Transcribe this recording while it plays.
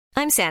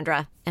I'm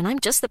Sandra, and I'm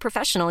just the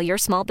professional your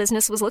small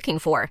business was looking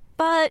for.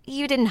 But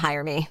you didn't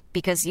hire me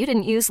because you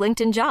didn't use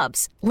LinkedIn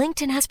Jobs.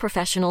 LinkedIn has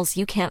professionals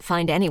you can't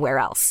find anywhere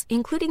else,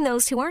 including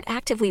those who aren't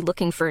actively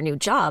looking for a new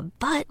job,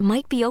 but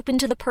might be open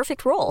to the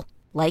perfect role,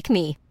 like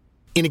me.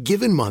 In a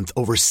given month,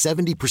 over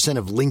 70%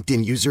 of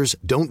LinkedIn users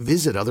don't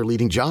visit other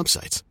leading job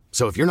sites.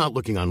 So if you're not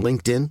looking on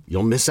LinkedIn,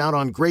 you'll miss out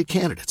on great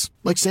candidates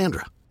like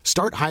Sandra.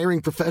 Start hiring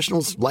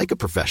professionals like a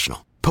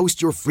professional.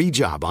 Post your free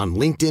job on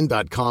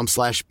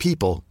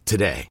linkedin.com/people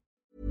today.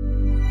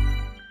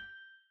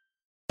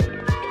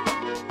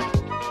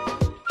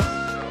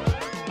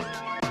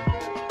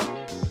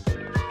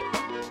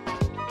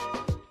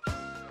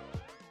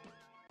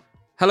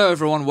 Hello,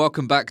 everyone.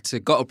 Welcome back to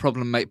Got a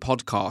Problem Mate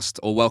podcast,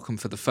 or welcome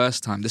for the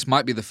first time. This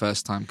might be the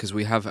first time because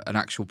we have an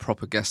actual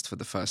proper guest for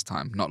the first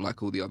time, not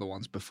like all the other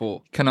ones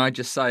before. Can I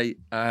just say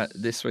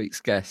this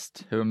week's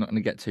guest, who I'm not going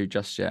to get to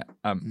just yet,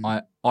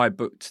 I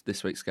booked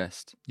this week's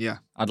guest. Yeah.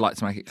 I'd like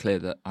to make it clear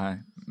that I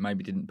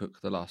maybe didn't book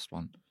the last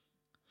one.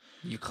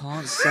 You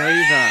can't say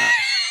that.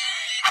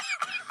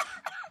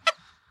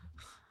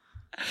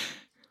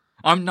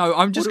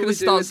 I'm just going to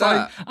start saying.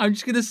 that? I'm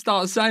just going to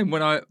start saying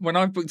when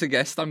I've booked a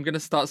guest, I'm going to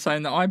start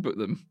saying that I booked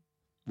them.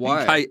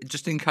 Why?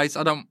 Just in case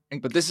I don't.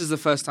 But this is the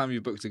first time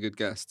you've booked a good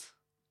guest.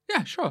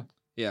 Yeah, sure.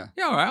 Yeah.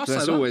 Yeah, all right. I'll So say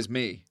it's that. always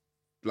me.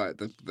 Like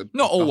the Not the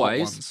hot always.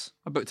 ones.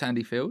 I booked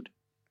Andy Field.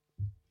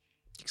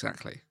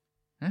 Exactly.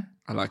 Yeah.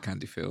 I like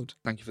Andy Field.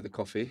 Thank you for the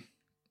coffee.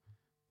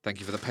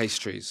 Thank you for the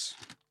pastries.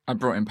 I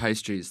brought in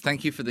pastries.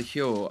 Thank you for the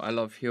Huel. I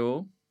love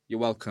Huel. You're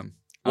welcome.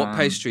 What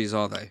pastries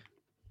are they?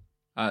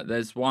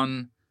 There's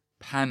one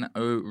pan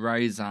au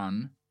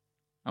raisin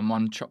and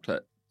one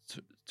chocolate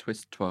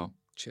twist twirl.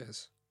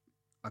 Cheers.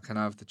 I can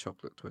have the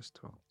chocolate twist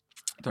twirl.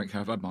 I don't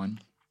care if I had mine.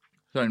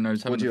 I don't know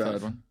who's having What do the you third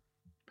have? one.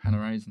 Pan au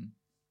raisin.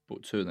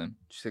 Bought two of them.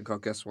 Do you think our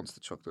guest wants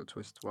the chocolate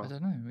twist twirl? I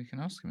don't know. We can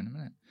ask him in a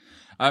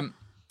minute.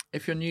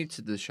 If you're new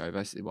to the show,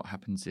 basically what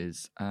happens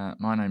is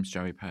my name's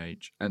Joey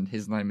Page and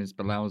his name is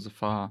Bilal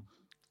Zafar.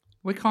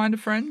 We're kind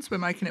of friends. We're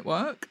making it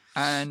work.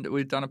 And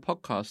we've done a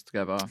podcast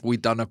together.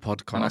 We've done a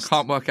podcast. And I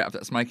can't work out if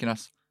that's making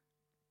us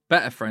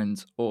better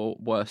friends or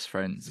worse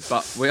friends.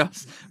 But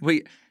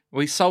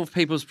we solve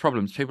people's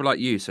problems, people like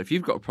you. So if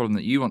you've got a problem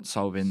that you want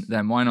solving,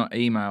 then why not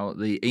email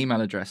the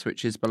email address,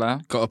 which is Bilal?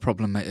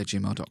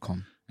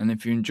 Gotaproblemmate@gmail.com. And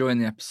if you're enjoying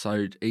the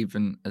episode,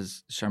 even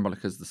as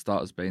shambolic as the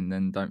start has been,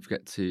 then don't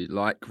forget to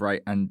like,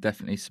 rate, and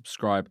definitely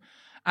subscribe.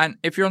 And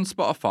if you're on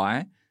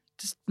Spotify,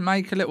 just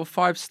make a little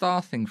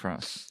 5-star thing for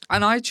us.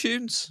 And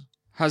iTunes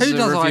has Who a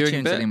does reviewing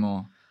iTunes bit.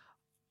 anymore?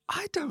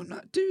 I don't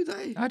know. Do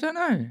they? I don't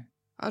know.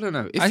 I don't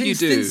know. If I think you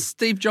do, since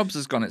Steve Jobs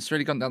has gone, it's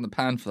really gone down the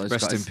pan for those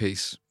rest guys. in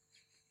peace.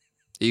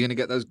 Are you going to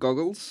get those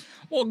goggles?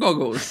 What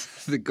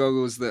goggles? The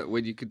goggles that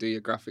when you could do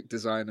your graphic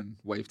design and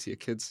wave to your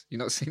kids. You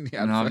not seen the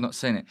advert? No, I've not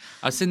seen it.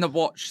 I've seen the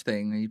watch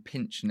thing, and you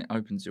pinch and it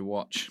opens your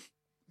watch.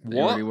 That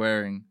What? You're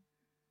wearing.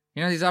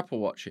 You know these Apple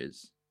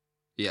Watches?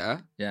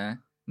 Yeah. Yeah.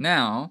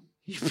 Now,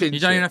 You you don't pinch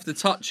even it. have to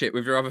touch it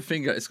with your other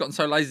finger. It's gotten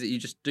so lazy that you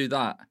just do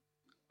that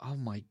Oh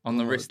my god. on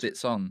the wrist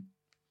it's on.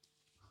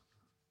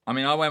 I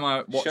mean, I wear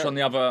my watch Show- on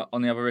the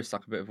other wrist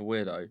like a bit of a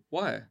weirdo,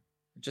 Why?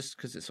 just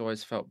because it's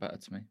always felt better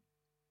to me.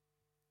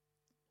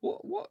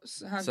 What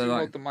hand So, do you like,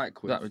 hold the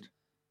mic with? That would.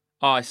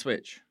 Oh, I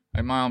switch.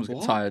 Like, my arms get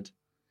What? tired.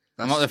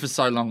 I'm not there for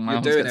so long. My You're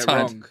arms doing get it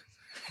tired. wrong.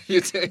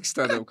 You're doing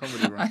stand-up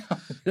comedy wrong.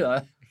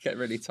 I get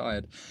really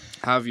tired.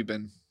 How have you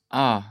been?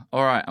 All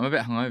right. I'm a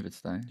bit hungover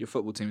today. Your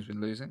football team's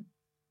been losing.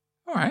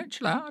 All right,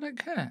 chill out. I don't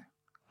care.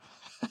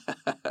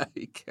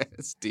 He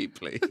cares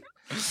deeply.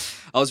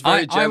 I was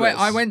very jealous.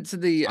 I went to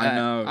the. I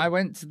know. I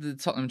went to the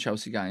Tottenham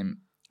Chelsea game,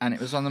 and it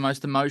was one of the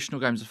most emotional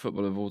games of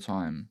football of all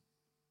time.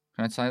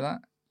 Can I say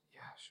that? Yeah,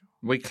 sure.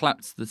 We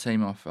clapped the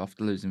team off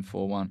after losing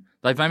 4-1.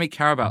 They've made me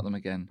care about them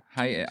again.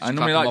 Hate it. I Just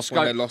normally clap them like off just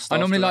when go. they lost I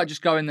normally after like that.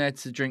 just go in there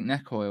to drink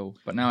neck oil,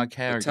 but now I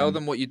care. But tell again.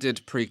 them what you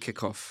did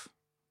pre-kickoff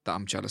that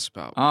I'm jealous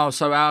about. Oh,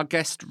 so our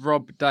guest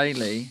Rob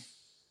Daly.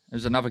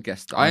 There's another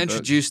guest. That I booked.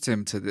 introduced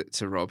him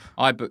to Rob.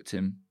 I booked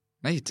him.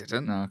 No, you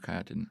didn't. No, okay,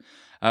 I didn't.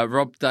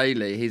 Rob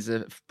Daly, he's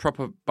a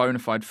proper bona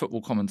fide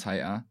football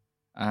commentator.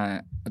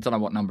 I don't know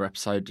what number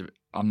episode.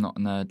 I'm not a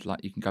nerd.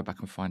 Like, you can go back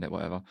and find it,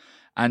 whatever.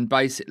 And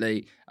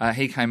basically,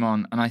 he came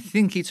on, and I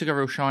think he took a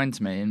real shine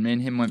to me. And me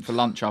and him went for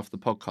lunch after the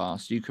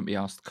podcast. You couldn't be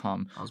asked to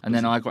come. And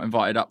then I got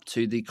invited up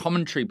to the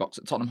commentary box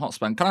at Tottenham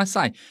Hotspur. And can I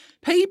say,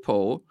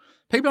 people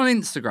on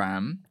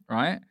Instagram,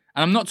 right?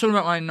 And I'm not talking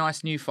about my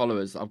nice new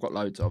followers that I've got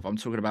loads of. I'm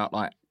talking about,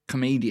 like,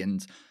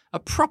 comedians. Are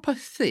proper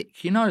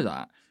thick. You know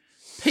that?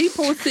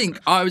 People think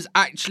I was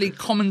actually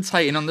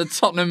commentating on the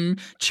Tottenham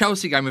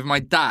Chelsea game with my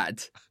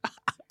dad.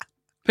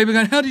 People are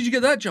going, how did you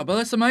get that job? Oh,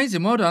 that's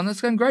amazing. Well done.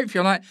 That's going great for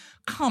you. I'm like,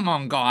 come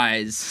on,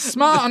 guys.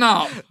 Smarten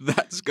up.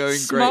 That's going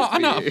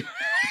Smarten great for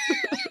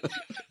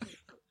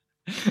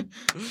up.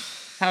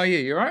 How are you?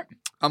 You all right?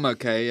 I'm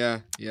okay,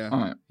 yeah. All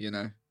right. You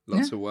know,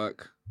 lots of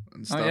work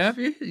and stuff. Oh, yeah, have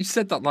you? You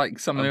said that like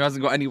someone who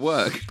hasn't got any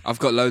work. I've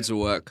got loads of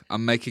work.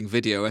 I'm making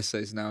video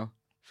essays now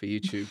for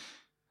YouTube.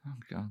 Oh,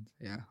 God.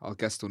 Yeah, our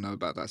guest will know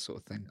about that sort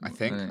of thing. I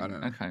think. Really? I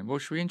don't know. Okay, well,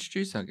 should we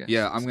introduce our guest?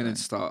 Yeah, I'm going today?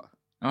 to start.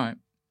 All right.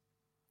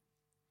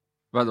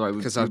 By the way,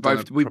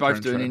 we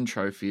both do an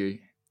intro for you,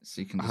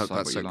 so you can decide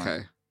what you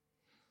like.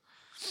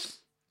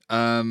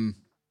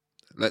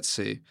 Let's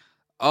see.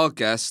 Our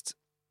guest.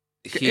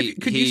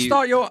 Could you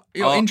start your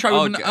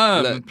intro with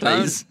an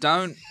please?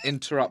 Don't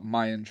interrupt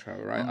my intro,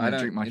 right? I don't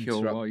drink my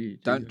Huel while you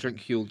don't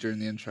drink Huel during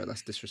the intro.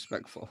 That's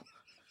disrespectful.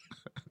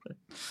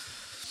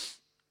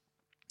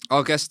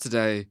 Our guest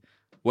today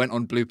went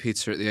on Blue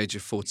Peter at the age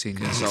of 14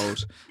 years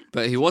old,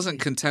 but he wasn't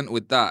content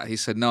with that. He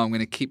said, "No, I'm going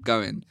to keep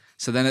going."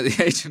 So then, at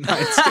the age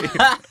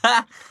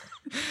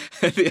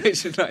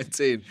of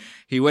 19,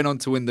 he went on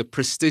to win the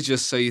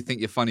prestigious "So You Think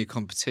You're Funny"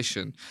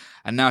 competition,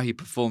 and now he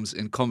performs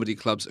in comedy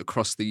clubs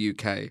across the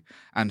UK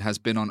and has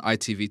been on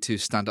ITV2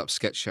 stand-up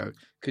sketch show.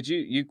 Could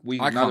you?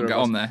 I can't get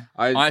on there.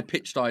 I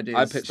pitched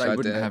ideas. They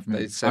wouldn't have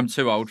me. I'm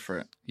too old for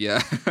it.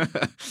 Yeah.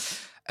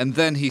 And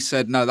then he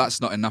said, "No, that's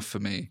not enough for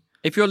me."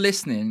 If you're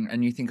listening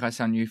and you think I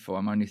sound youthful,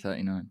 I'm only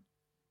 39.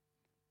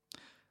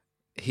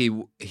 He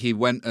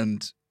went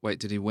and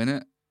did he win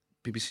it?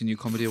 BBC New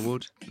Comedy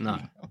Award? No,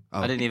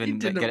 I didn't even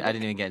get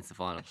into the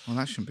final. Well,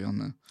 that shouldn't be on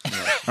there.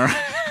 No. All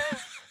right.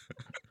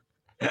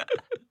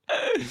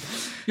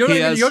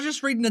 You're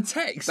just reading the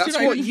text. That's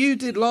what you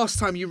did last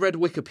time. You read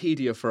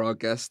Wikipedia for our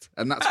guest,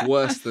 and that's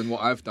worse than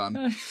what I've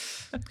done.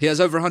 He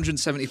has over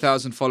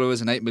 170,000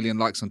 followers and 8 million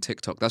likes on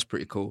TikTok. That's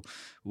pretty cool.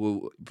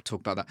 We'll talk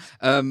about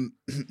that.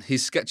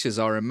 His sketches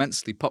are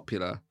immensely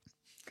popular,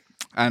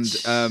 and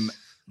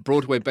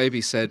Broadway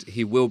Baby said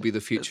he will be the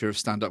future of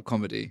stand-up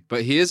comedy,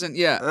 but he isn't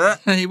yet.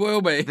 He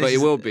will be. But he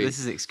will be. This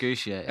is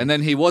excruciating. And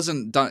then he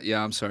wasn't done.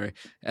 Yeah, I'm sorry.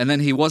 And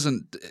then he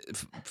wasn't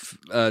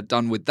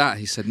done with that.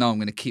 He said, "No, I'm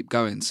going to keep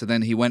going." So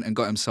then he went and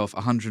got himself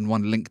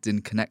 101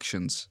 LinkedIn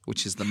connections,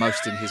 which is the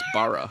most in his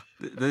borough.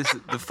 The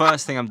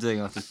first thing I'm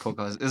doing after this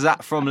podcast is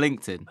that from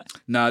LinkedIn.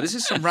 No, this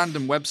is some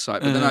random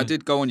website. But then I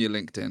did go on your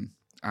LinkedIn,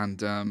 and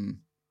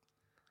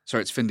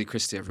sorry, it's Finlay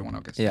Christie. Everyone,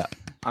 I guess. Yeah,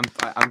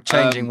 I'm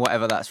changing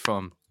whatever that's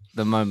from.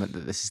 The moment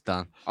that this is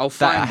done, I'll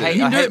find it.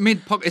 You can do it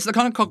mid-podcast. It's the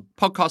kind of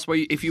podcast where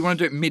if you want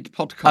to do it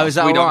mid-podcast, oh, is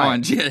that we don't right?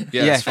 mind. Yeah,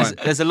 it's fine.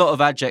 There's a lot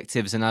of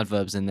adjectives and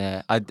adverbs in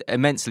there.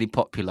 Immensely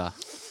popular.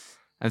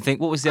 And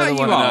think, what was the other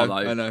one?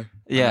 I know.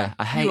 Yeah,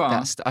 I hate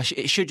that.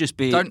 It should just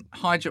be. Don't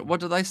hide your. What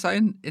do they say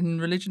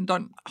in religion?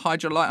 Don't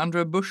hide your light under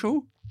a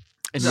bushel.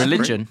 In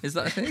religion, is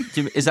that a thing?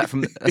 Is that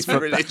from? That's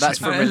from religion. That's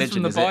from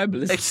religion. From the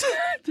Bible.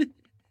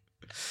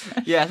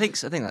 Yeah, I think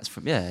that's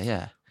from.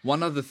 Yeah.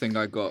 One other thing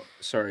I got.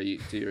 Sorry, you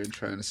do your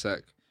intro in a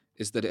sec.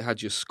 Is that it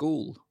had your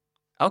school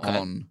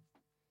on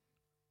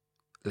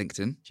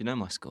LinkedIn. Do you know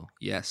my school?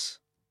 Yes.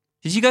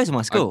 Did you go to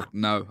my school?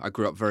 No, I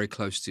grew up very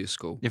close to your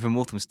school. You're from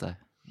Walthamstow.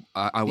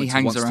 I went he to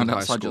hangs Wanstead around High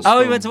outside School. your school.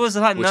 Oh, he went to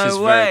Wanstead High. Which No is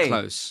way. very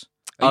close.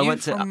 Are you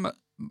went from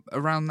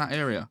around that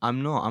area?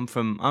 I'm not. I'm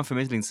from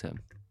Islington,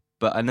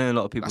 but I know a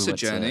lot of people That's who a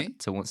journey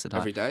to Wanstead High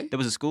every day. There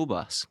was a school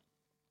bus.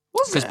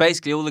 Because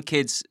basically all the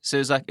kids. So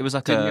it was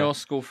like Didn't your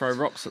school throw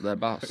rocks at their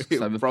bus?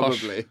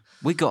 Probably.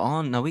 We got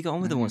on. No, we got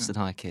on with the Wanstead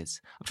High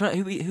kids. I'm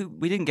trying. Who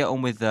we didn't get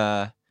on with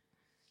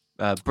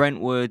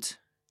Brentwood,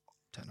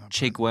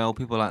 Chigwell,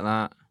 people like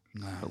that.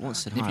 No. But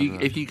Wanstead High.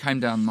 If you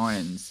came down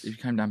if you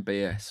came down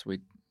BS,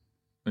 we'd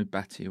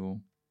batter you all.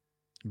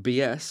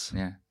 BS?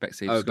 Yeah,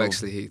 Bexley Heath Oh, School.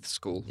 Bexley Heath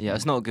School. Yeah,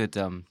 it's not a good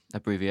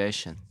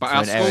abbreviation. But for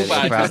our an area school that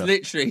you're badge proud was of.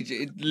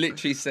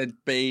 literally said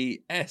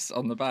BS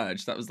on the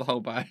badge. That was the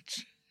whole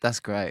badge That's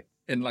great.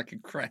 in like a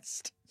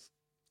crest.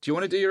 Do you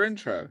want to do your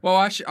intro? Well,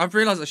 I've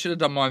realised I should have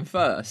done mine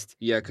first.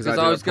 Yeah, because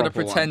I was going to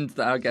pretend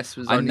that our guest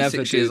was only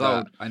 6 years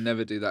old. I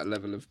never do that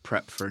level of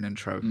prep for an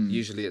intro.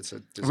 Usually it's a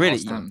disaster. Really,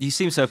 you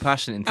seem so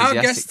passionate and Our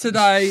enthusiastic. guest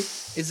today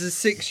is a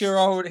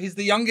 6-year-old. He's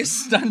the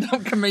youngest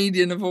stand-up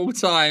comedian of all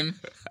time.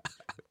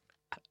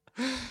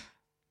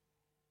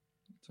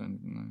 Don't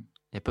even know.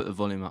 Yeah, put the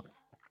volume up.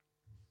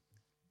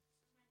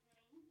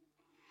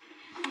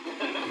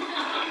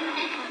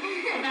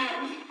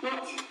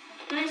 What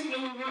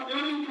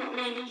lollipop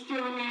ladies do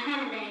on their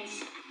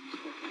holidays.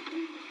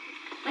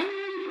 When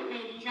lollipop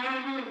ladies are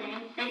on holiday,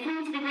 they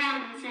fall to the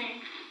ground and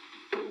say,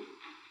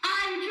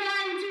 "I'm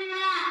trying to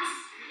relax."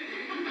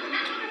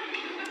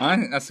 I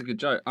think that's a good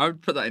joke. I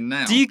would put that in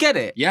now. Do you get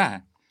it?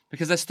 Yeah,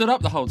 because they stood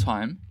up the whole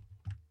time.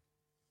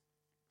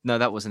 No,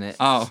 that wasn't it.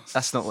 Oh,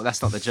 that's not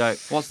the joke.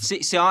 What? See,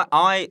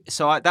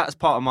 that's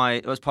part of my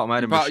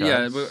Edinburgh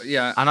show.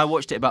 Yeah. And I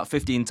watched it about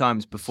 15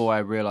 times before I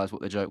realised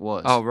what the joke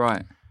was. Oh,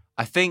 right.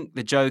 I think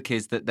the joke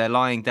is that they're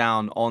lying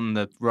down on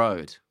the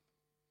road.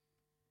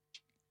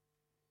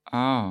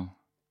 Oh,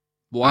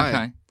 why?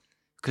 Okay.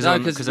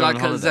 Because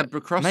like a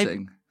zebra crossing.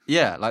 Maybe,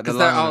 yeah, like because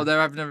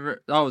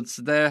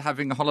they're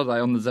having a holiday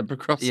on the zebra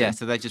crossing. Yeah,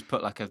 so they just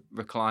put like a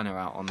recliner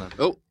out on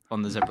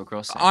the zebra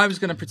crossing. I was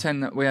going to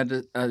pretend that we had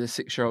a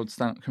 6-year-old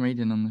stand-up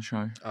comedian on the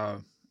show.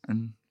 Oh,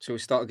 and shall we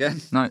start again?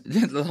 No,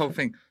 the whole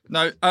thing.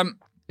 No,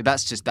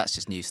 that's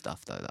just new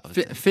stuff though.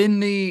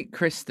 Finlay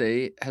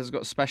Christie has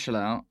got a special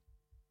out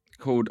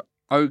called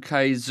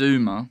OK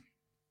Zoomer.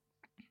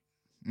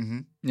 Mm-hmm.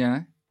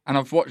 Yeah. And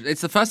I've watched.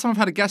 It's the first time I've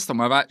had a guest on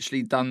where I've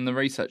actually done the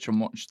research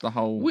and watched the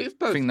whole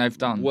thing they've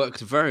done. Worked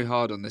very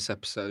hard on this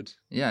episode.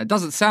 Yeah, it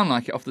doesn't sound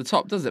like it off the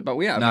top, does it? But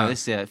we have. No,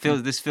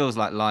 this feels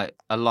like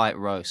a light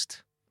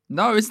roast.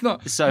 No, it's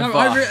not. So no,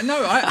 far.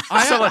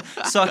 I Someone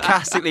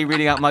sarcastically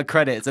reading out my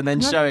credits and then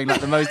showing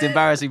like the most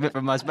embarrassing bit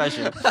from my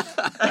special.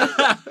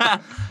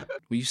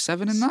 Were you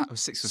 7 in that? I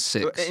was 6 or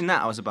 6. In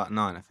that, I was about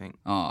 9, I think.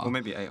 Oh. Or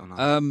maybe 8 or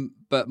 9.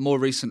 But more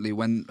recently,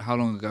 how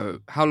long ago?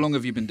 How long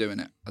have you been doing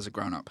it as a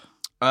grown-up?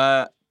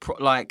 I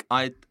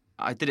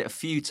did it a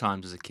few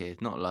times as a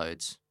kid, not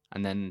loads.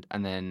 And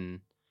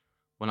then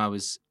when I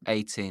was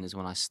 18 is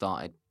when I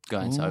started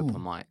going to open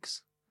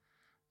mics.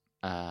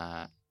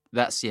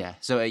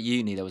 So at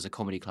uni, there was a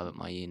comedy club at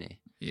my uni.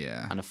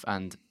 Yeah.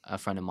 And a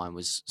friend of mine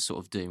was sort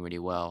of doing really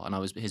well, and I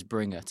was his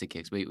bringer to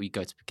gigs. We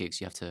go to gigs,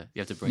 you have to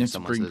bring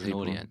someone to the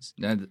audience.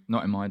 Yeah,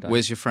 not in my day.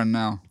 Where's your friend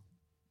now?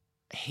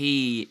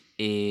 He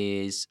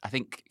is, I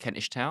think,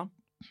 Kentish Town.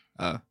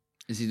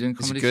 Is he doing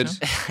comedy? Is he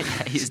good?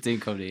 Yeah, he's doing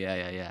comedy.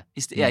 Yeah.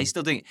 He's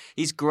still doing it.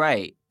 He's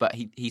great, but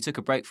he took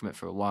a break from it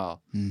for a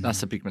while.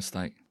 That's a big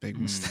mistake. Big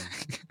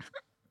mistake.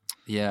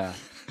 Yeah.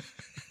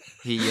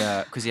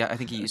 Because I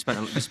think he was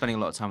spending a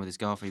lot of time with his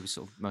girlfriend. He was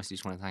sort of mostly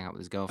just wanting to hang out with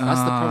his girlfriend. That's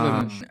the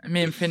problem.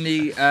 Me and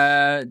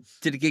Finlay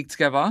did a gig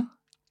together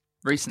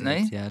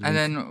recently, and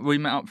then we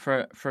met up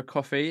for a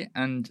coffee,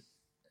 and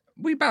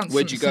we bounced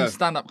some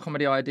stand-up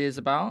comedy ideas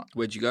about.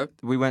 Where'd you go?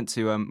 We went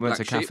to a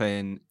Sheep? cafe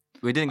and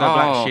we didn't go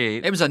Black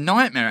Sheep. It was a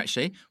nightmare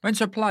actually. Went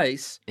to a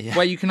place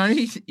where you can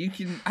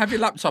have your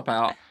laptop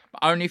out.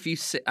 But only if you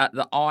sit at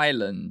the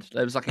island.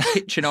 There was like a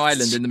kitchen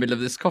island in the middle of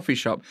this coffee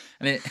shop.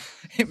 And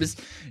it was,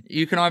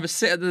 you can either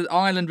sit at the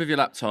island with your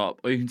laptop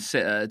or you can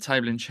sit at a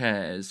table and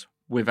chairs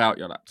without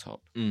your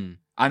laptop. And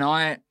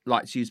I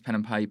like to use pen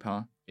and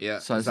paper. Yeah.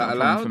 So is it's that not a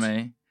allowed? problem for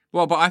me.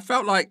 Well, but I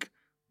felt like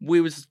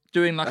we was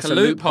doing like That's a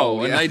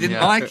loophole and they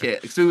didn't like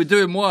it because we were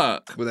doing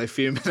work. Were they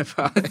fuming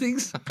about I it? think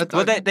so.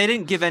 Well, they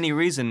didn't give any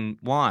reason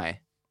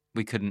why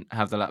we couldn't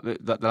have the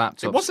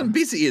laptop. It wasn't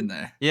busy in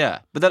there. Yeah,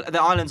 but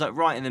the island's like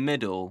right in the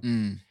middle.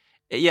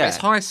 Yeah, It's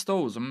high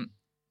stalls.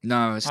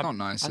 No, it's not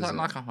nice. I don't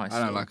like a high stool.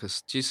 I don't like a.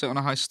 Do you sit on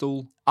a high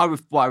stool? I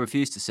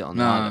refuse to sit on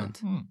the island.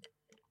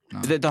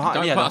 No. The high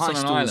Don't put us on an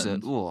stools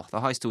island. the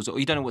high stools.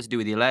 You don't know what to do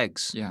with your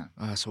legs. Yeah.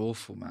 Oh, that's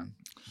awful, man.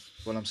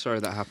 Well, I'm sorry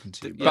that happened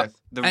to you. But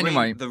the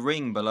anyway, the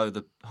ring below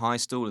the high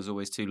stool is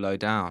always too low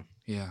down.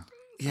 Yeah.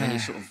 And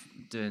you're sort of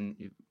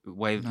doing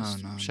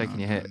waves, shaking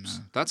your hips.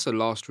 No. That's a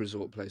last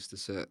resort place to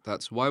sit.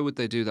 Why would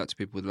they do that to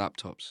people with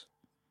laptops?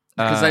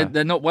 Because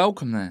they're not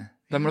welcome there.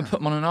 Then we'll put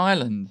them on an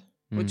island.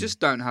 Well, just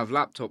don't have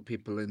laptop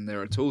people in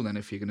there at all. Then,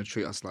 if you're going to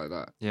treat us like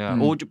that, Yeah,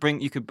 or bring.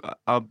 You could.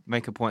 I'll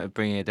make a point of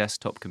bringing a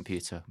desktop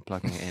computer, and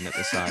plugging it in at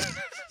the side.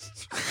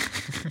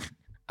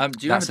 Do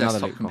you That's have a another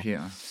desktop loophole.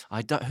 computer?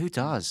 I don't. Who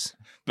does?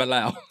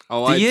 Bilal.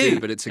 Oh, Do I you? do,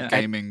 but it's a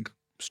gaming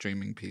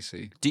streaming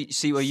PC. Do you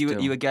see? Are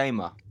you a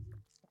gamer?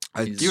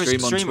 You're a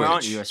stream on streamer, Twitch.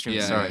 aren't you? You're a streamer.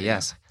 Yeah, Sorry, yeah.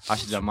 yes. I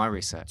should have done my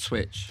research.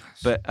 Switch.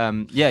 But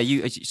yeah,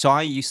 you. So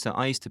I used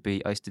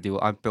to do.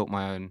 I built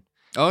my own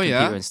Oh computer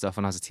yeah. and stuff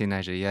when I was a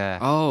teenager. Yeah.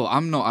 Oh,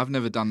 I'm not. I've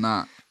never done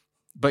that.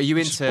 But you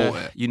just bought into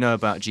it. You know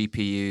about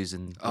GPUs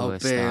and all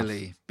this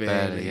barely,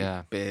 stuff.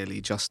 Yeah. barely,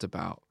 just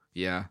about.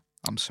 Yeah,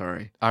 I'm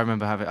sorry. I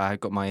remember I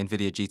got my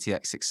NVIDIA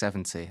GTX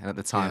 670, and at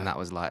the time that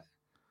was like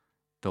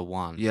the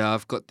one. Yeah,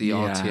 I've got the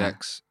Yeah.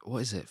 RTX. What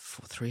is it?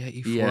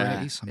 380, Yeah.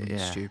 480, something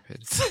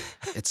stupid.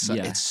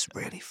 It's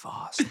really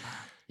fast, man.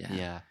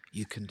 Yeah.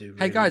 You can do.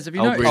 Hey guys, have you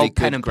Old, noticed? really old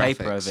pen good and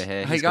paper graphics. over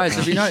here. Hey He's got guys,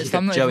 have you noticed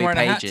I'm not even Joey wearing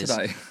a hat Pages.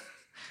 today?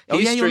 Oh,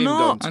 He yeah, you're streamed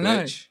not. on I know.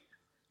 Twitch.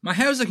 My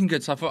hair's looking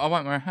good, so I thought I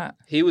won't wear a hat.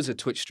 He was a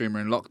Twitch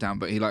streamer in lockdown,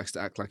 but he likes to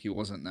act like he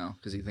wasn't now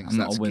because he thinks I'm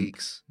not that's a wimp.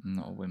 geeks. I'm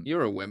not a wimp.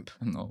 You're a wimp.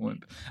 I'm not a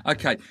wimp.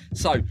 Okay,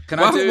 so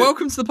I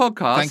welcome to the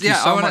podcast. Thank you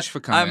so much for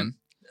coming.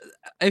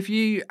 If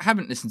you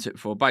haven't listened to it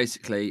before,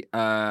 basically,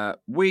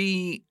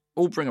 we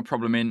all bring a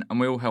problem in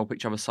and we all help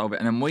each other solve it,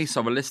 and then we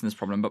solve a listener's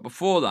problem. But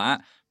before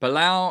that,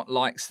 Bilal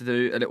likes to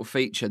do a little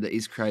feature that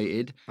he's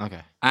created.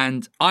 Okay.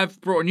 And I've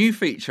brought a new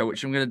feature,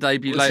 which I'm going to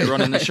debut later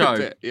on in the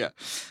show. Yeah.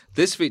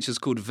 This feature's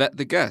called Vet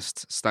the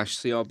Guest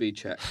 /CRB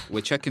check.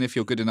 We're checking if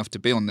you're good enough to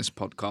be on this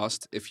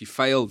podcast. If you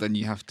fail, then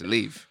you have to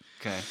leave.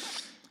 Okay.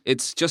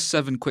 It's just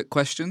 7 quick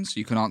questions.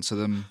 You can answer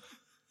them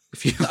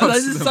if you Are they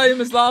answer the them. same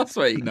as last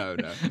week? No.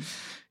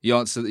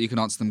 You can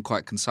answer them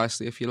quite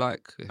concisely if you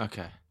like.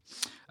 Okay.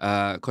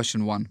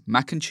 Question 1,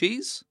 mac and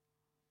cheese?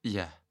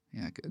 Yeah.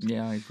 Yeah, good.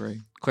 Yeah, I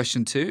agree.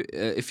 Question 2,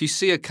 if you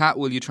see a cat,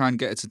 will you try and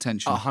get its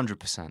attention?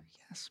 100%.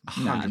 Yes.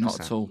 Nah, not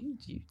at all.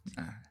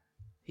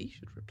 He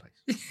should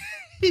replace.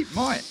 He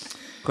might.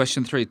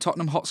 Question 3,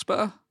 Tottenham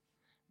Hotspur?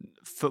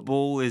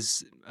 Football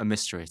is a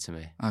mystery to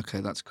me.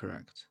 Okay, that's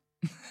correct.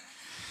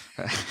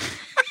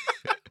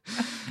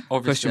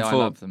 Obviously, Question I 4.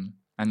 love them.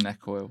 And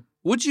neck oil.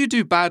 Would you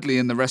do badly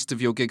in the rest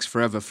of your gigs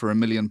forever for £1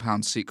 million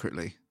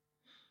secretly?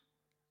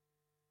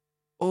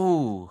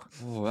 Oh,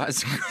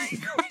 that's a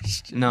great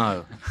question.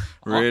 no.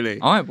 Really?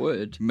 I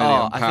would.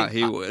 Million I Pat,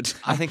 think- he would.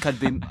 I think I'd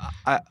be...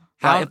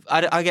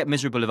 I get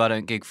miserable if I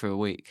don't gig for a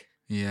week.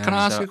 Yeah. Can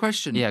I ask you a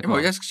question? Yeah, go well,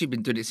 on. yes, because you've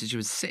been doing it since you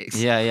were 6.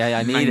 Yeah,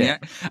 I need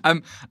it.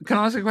 Can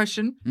I ask a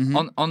question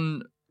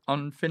Mhm.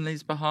 on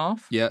Finley's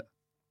behalf? Yeah.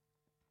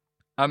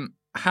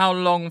 How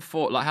long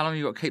have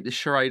you got to keep this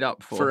charade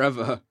up for?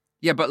 Forever.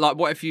 Yeah, but like,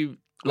 what if you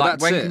Well, like?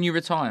 that's When it. can you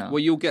retire? Well,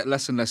 you'll get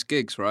less and less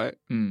gigs, right?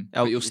 Mm.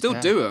 But you'll still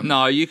do them.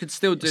 No, you could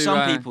still do.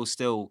 Some people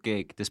still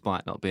gig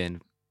despite not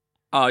being.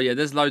 Oh yeah,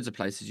 there's loads of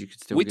places you could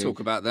still. We gig. talk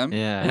about them.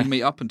 Yeah. We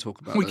meet up and talk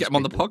about We those get them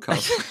on the people.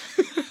 podcast.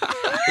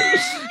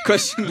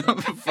 Question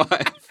number 5.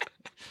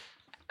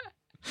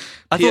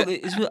 I thought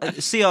it's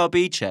a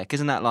CRB check,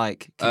 isn't that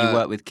like, can you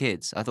work with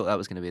kids? I thought that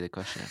was going to be the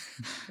question.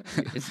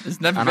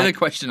 It's never been a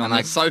question on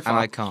this so far. And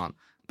I can't.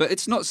 But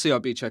it's not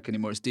CRB check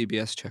anymore. It's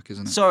DBS check,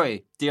 isn't it?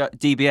 Sorry,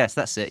 DBS,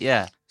 that's it,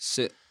 yeah.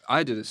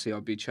 I did a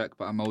CRB check,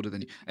 but I'm older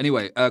than you.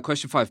 Anyway,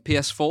 question 5.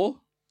 PS4?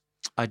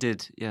 I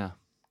did, yeah.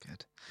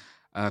 Good.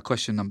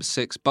 Question number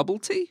 6. Bubble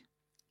tea?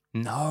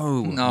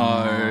 No.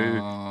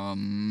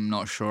 I'm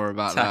not sure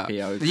about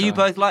Tapioca. Do you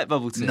both like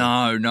bubble tea?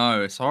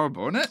 No, it's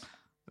horrible, isn't it?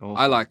 Awful.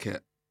 that. I like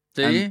it.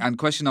 Do you? And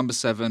question number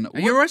 7.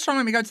 You're always trying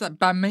to make me go to that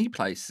banh mi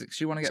place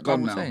because you want to get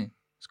gone bubble now. tea.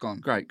 It's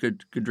gone. Great,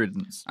 good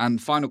riddance. And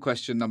final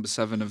question, number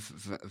 7 of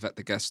Vet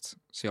the Guest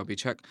CRB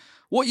check.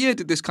 What year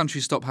did this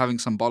country stop having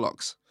some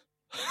bollocks?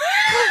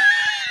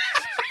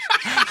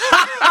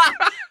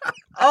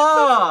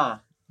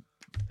 Ah!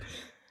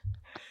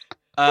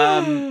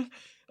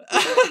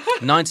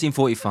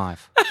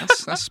 1945.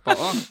 That's spot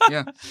on.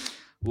 Yeah.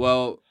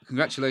 Well,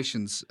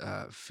 congratulations,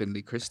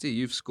 Finlay Christie.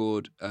 You've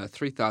scored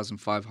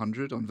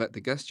 3,500 on Vet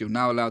the Guest. You're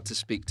now allowed to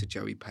speak to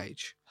Joey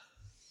Page.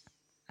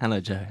 Hello,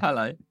 Joe.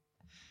 Hello.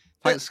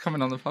 Thanks for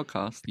coming on the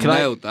podcast. You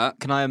nailed that.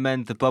 Can I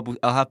amend the bubble?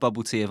 I'll have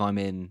bubble tea if I'm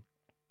in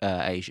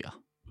Asia.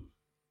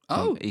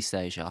 Oh, East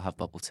Asia, I'll have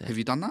bubble tea. have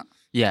you done that?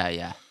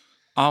 Yeah.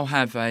 I'll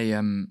have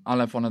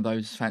one of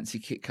those fancy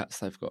Kit Kats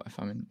they've got if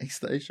I'm in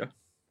East Asia.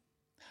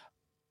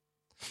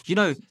 You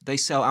know, they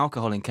sell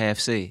alcohol in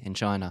KFC in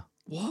China.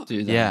 What?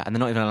 Do they? Yeah, and they're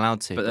not even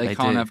allowed to. But they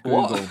can't do. have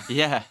Google. What?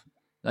 Yeah.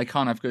 They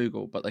can't have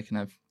Google, but they can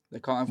have. They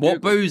can't have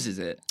What Google. booze is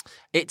it?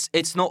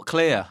 It's not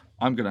clear.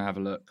 I'm gonna have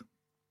a look.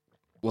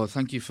 Well,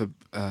 thank you for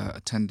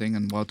attending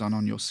and well done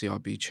on your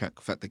CRB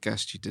check. Vet the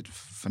Guest, you did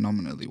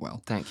phenomenally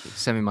well. Thank you.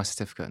 Send me my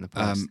certificate in the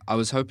post. I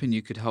was hoping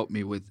you could help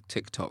me with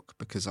TikTok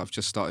because I've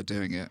just started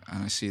doing it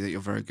and I see that you're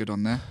very good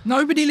on there.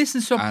 Nobody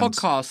listens to a And-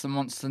 podcast and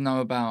wants to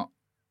know about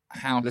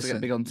how to get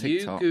big on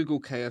TikTok. You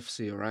Google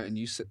KFC, all right, and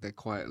you sit there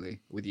quietly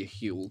with your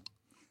Huel.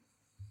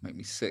 Make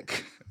me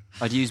sick.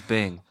 I'd use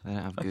Bing. They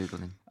don't have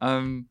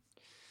Googling.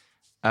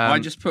 I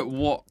just put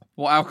what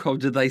alcohol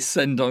did they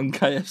send on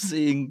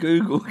KFC in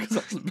Google because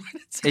I wasn't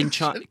paying attention. in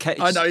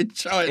China. I know in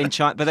China. In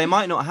China, but they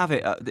might not have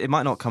it. It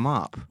might not come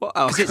up What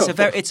because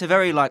alcohol? it's a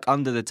very like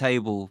under the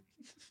table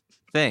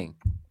thing.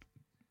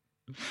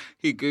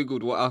 He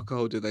Googled what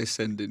alcohol do they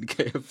send in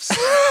KFC.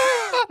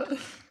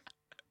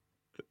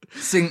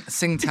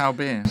 Sing Tao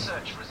beer.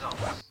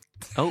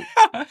 Oh,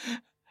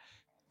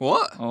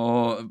 What?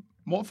 Or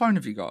what phone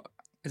have you got?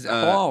 Is it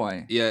Uh,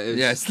 Huawei? Yeah, it's,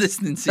 Yeah, it's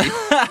listening to you.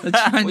 The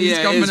Chinese well, yeah,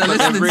 it government is, are but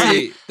listening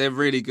to you. they're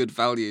really good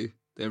value.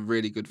 They're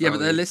really good Yeah, value.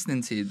 but they're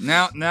listening to you.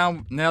 Now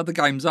the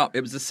game's up.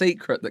 It was a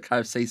secret that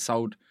KFC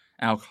sold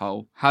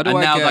alcohol. How do and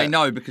I now get- they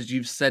know because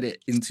you've said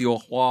it into your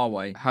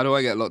Huawei. How do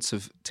I get lots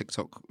of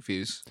TikTok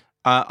views?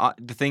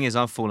 the thing is,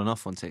 I've fallen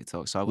off on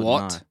TikTok, so I wouldn't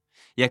What? know.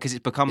 Yeah, because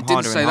it's become It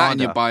harder didn't say and that harder. in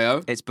your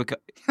bio. It's become.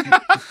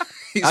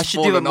 He's I should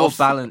do a fallen more off.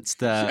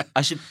 balanced.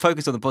 I should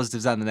focus on the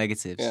positives and the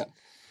negatives. Yeah.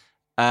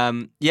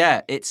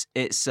 Yeah, it's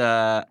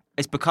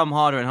become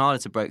harder and harder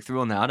to break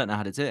through on there. I don't know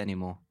how to do it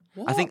anymore.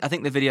 I think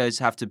the videos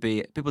have to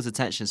be people's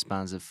attention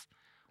spans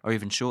are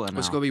even shorter now.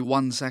 It's got to be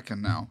 1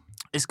 second now.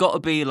 It's got to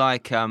be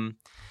like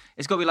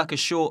a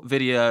short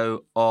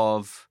video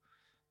of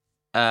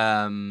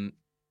like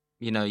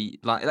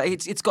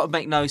it's got to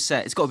make no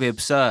sense. It's got to be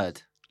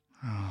absurd.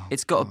 Oh,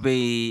 It's got to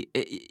be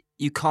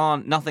you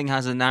can't. Nothing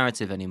has a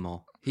narrative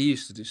anymore. He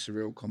used to do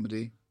surreal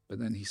comedy, but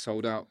then he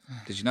sold out.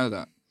 Did you know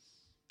that?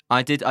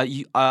 I did.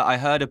 I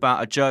heard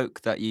about a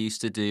joke that you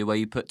used to do where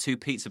you put 2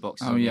 pizza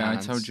boxes. Oh on your yeah, I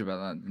hands. told you about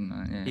that, didn't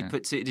I? Yeah. You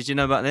put 2. Did you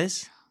know about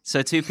this?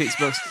 So 2 pizza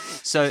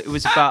boxes. So it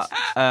was about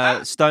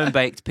stone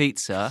baked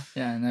pizza,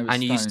 Yeah, and they were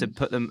and you used to stoned.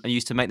 put them. And you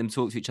used to make them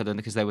talk to each other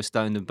because they were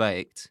stoned and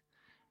baked.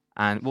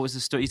 And what was the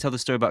story? You tell the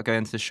story about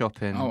going to the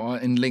shop in. Oh,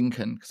 in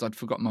Lincoln, because I'd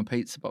forgotten my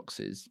pizza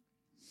boxes.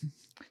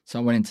 So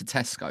I went into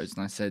Tesco's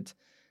and I said,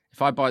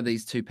 if I buy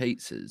these 2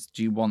 pizzas,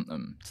 do you want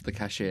them? To the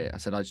cashier. I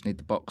said, I just need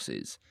the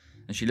boxes.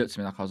 And she looked at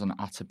me like I was an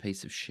utter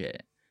piece of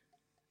shit.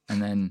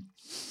 And then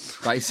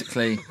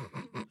basically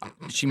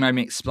she made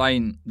me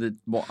explain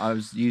what I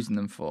was using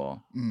them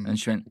for. And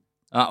she went,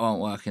 that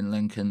won't work in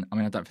Lincoln. I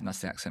mean, I don't think that's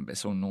the accent, but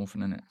it's all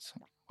northern, isn't it?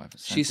 So whatever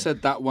She sentence.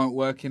 said that won't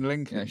work in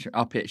Lincoln. Yeah,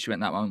 up here. She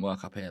went, that won't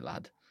work up here,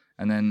 lad.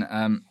 And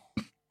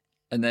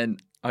then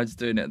I was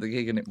doing it at the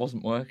gig and it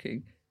wasn't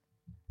working.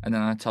 And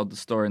then I told the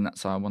story and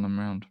that's how I won them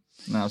round.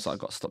 And I was like, I've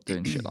got to stop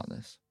doing shit like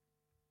this.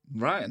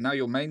 Right, and now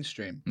you're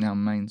mainstream. Now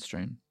I'm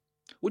mainstream.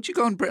 Would you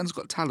go on Britain's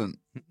Got Talent?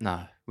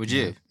 No, would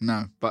you?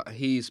 No, but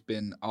he's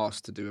been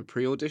asked to do a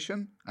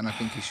pre-audition, and I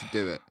think he should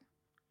do it.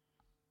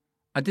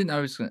 I didn't know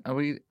I was going to... Are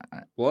we...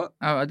 What?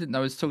 Oh, I didn't know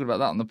I was talking about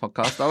that on the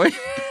podcast, are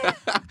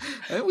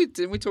we?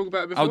 Didn't we talk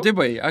about it before? Oh, did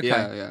we? Okay.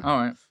 Yeah. All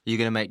right. You're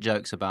going to make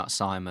jokes about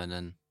Simon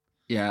and...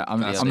 Yeah, I'm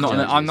That's not.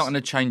 the I'm not judges. going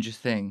to change a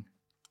thing.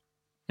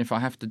 If I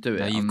have to do it,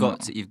 No, I'm you've not.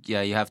 got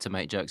to. You have to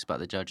make jokes about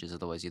the judges,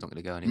 otherwise you're not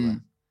going to go anywhere.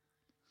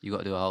 You've got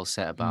to do a whole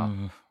set about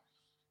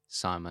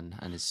Simon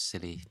and his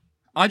silly...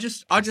 I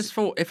just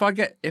thought if I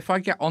get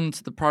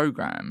onto the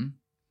program,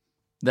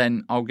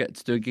 then I'll get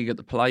to do a gig at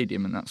the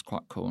Palladium, and that's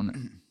quite cool, isn't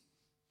it?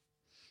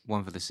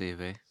 One for the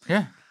CV.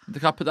 Yeah, I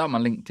think I put that on my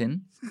LinkedIn.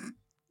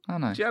 I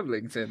know. Do you have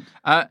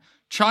LinkedIn?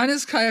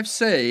 China's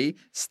KFC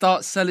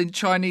starts selling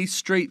Chinese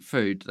street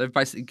food. They've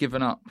basically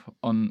given up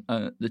on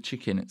the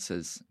chicken, it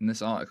says, in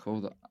this article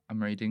that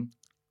I'm reading.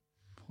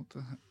 What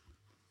the heck? Do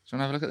you want to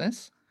have a look at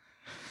this?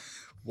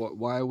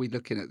 Why are we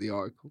looking at the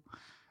article?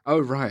 Oh,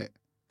 right.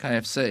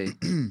 KFC.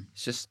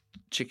 It's just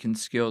chicken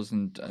skewers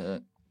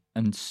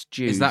and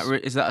stews.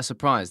 Is that a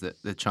surprise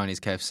that the Chinese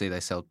KFC, they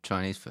sell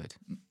Chinese food?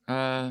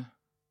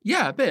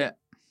 Yeah, a bit.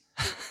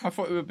 I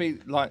thought it would be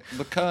like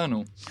the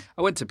Colonel.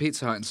 I went to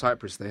Pizza Hut in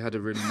Cyprus. They had a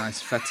really nice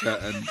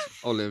feta and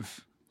olive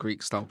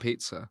Greek-style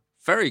pizza.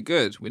 Very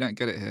good. We don't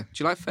get it here.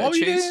 Do you like feta What were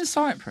you cheese? doing in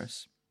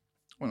Cyprus?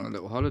 Went on a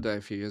little holiday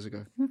a few years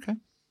ago. Okay.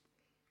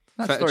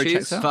 That Feta story cheese?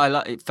 checks out. But I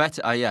like it.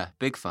 Feta. Yeah,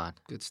 big fan.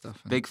 Good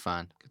stuff. Man. Big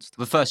fan. Good stuff.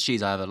 The first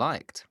cheese I ever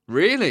liked.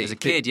 Really? As a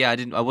kid, yeah,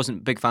 I wasn't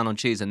a big fan on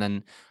cheese, and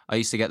then I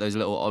used to get those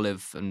little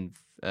olive and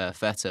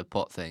feta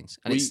pot things,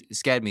 and it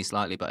scared me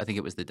slightly. But I think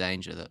it was the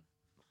danger that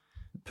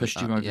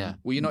Pushed you over. yeah.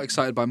 Were you not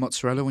excited by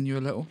mozzarella when you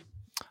were little?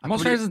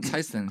 Mozzarella doesn't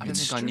taste anything. I don't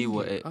think I knew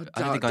what it. Oh, I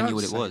don't think I knew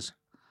what it don't say was.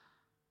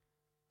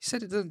 You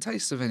said it doesn't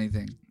taste of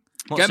anything.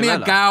 Get me a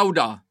Mozzarella.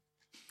 Gouda.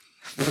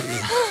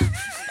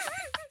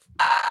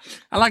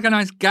 I like a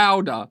nice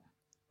Gouda.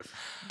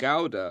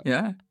 Gouda. Yeah.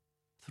 I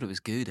thought it was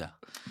Gouda.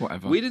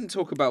 Whatever. We didn't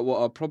talk about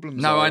what our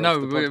problems No, are. I know.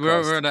 of the We're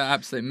podcast. in an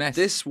absolute mess.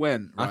 This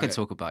went. I can right.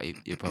 talk about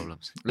your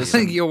problems. I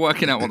think you're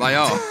working out what they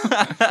are.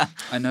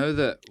 I know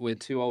that we're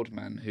two old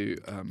men who.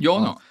 You're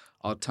our- not.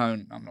 Our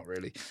tone, I'm not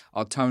really.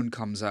 Our tone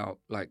comes out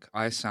like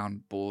I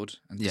sound bored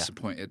and Yeah.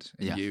 disappointed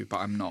in Yeah. you, but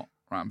I'm not.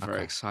 Right, I'm very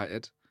Okay.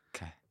 excited,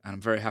 Okay. and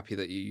I'm very happy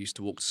that you used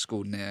to walk to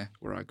school near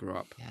where I grew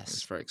up. Yes.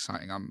 It's very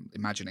exciting. I'm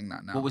imagining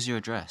that now. What was your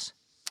address?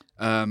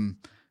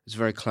 It's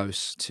very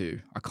close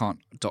to. I can't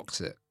dox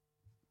it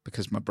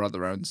because my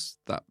brother owns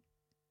the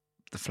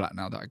flat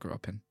now that I grew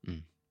up in.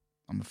 Mm.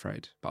 I'm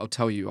afraid, but I'll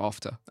tell you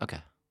after.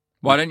 Okay.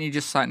 Why don't you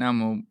just say it now and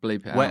we'll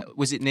bleep it Where out?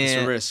 was it It's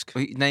near? a risk.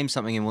 Name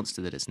something in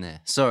Munster that it's near.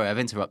 Sorry, I've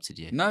interrupted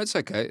you. No, it's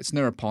okay. It's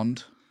near a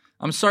pond.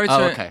 I'm sorry to.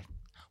 Oh, okay.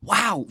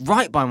 Wow,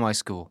 right by my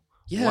school.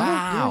 Yeah.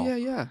 Wow.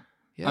 Yeah.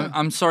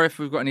 I'm sorry if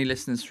we've got any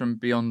listeners from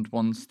beyond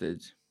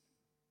Wanstead.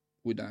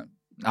 We don't.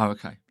 Oh,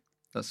 okay.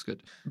 That's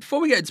good. Before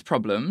we get into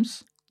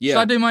problems, Yeah. should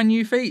I do my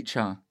new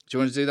feature? Do you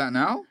want to do that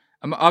now?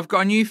 I've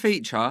got a new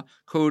feature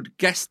called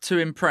Guest to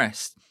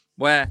Impress,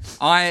 where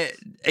I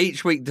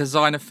each week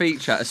design a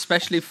feature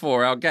especially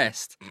for our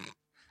guest.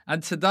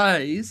 And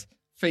today's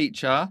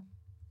feature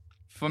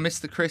for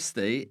Mr.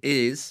 Christie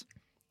is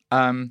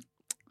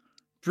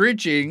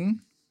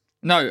bridging.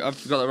 No,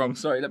 I've got that wrong.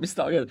 Sorry, let me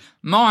start again.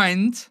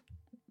 Mind,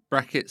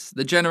 brackets,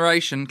 the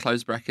generation,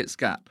 close brackets,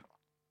 gap.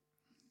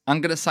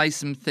 I'm going to say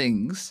some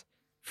things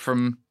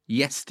from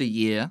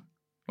yesteryear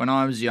when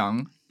I was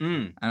young,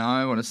 and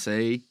I want to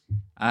see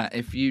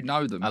if you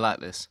know them. I like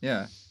this.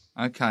 Yeah.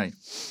 Okay.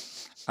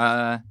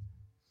 The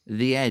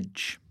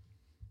Edge.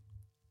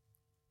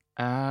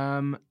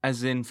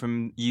 As in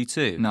from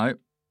U2? No.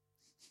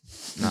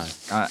 No.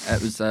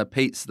 It was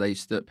pizza they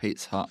used to do at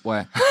Pizza Hut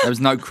where there was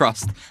no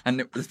crust and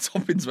the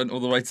toppings went all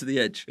the way to the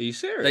edge. Are you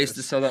serious? They used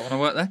to sell that when I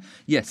worked there.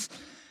 Yes.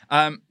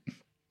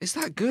 Is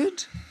that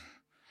good?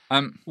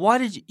 Why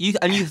did you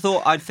and you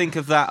thought I'd think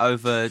of that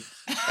over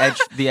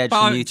the Edge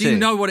But from U2? do you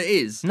know what it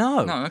is?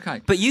 No. No,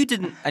 okay. But you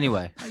didn't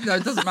anyway. No,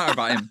 it doesn't matter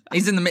about him.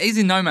 He's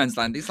in no man's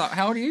land. He's like,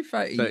 how old are you?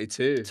 30?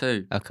 32.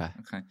 2. Okay.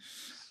 Okay.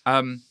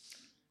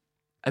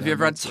 Have you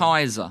ever had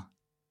Tizer?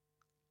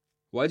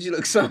 Why do you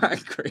look so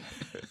angry?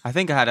 I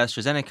think I had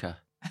AstraZeneca.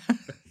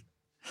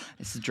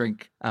 It's a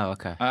drink. Oh,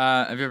 okay.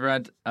 Have you ever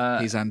had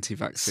He's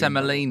anti-vaccine.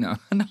 semolina?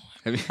 No.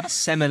 Have you-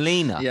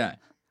 Semolina. Yeah.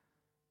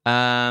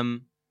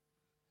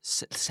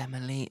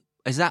 Semolina.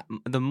 Is that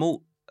the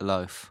malt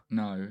loaf?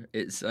 No,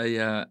 it's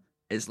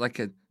like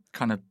a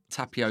kind of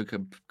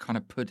tapioca kind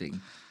of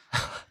pudding.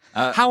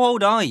 How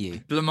old are you?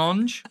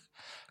 Blancmange?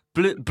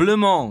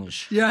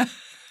 Blancmange. Yeah.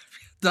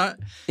 That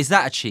Is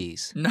that a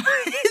cheese? no,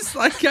 it's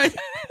like a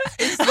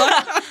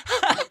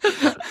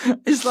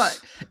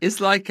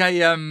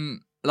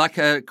like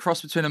a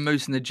cross between a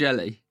mousse and a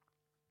jelly.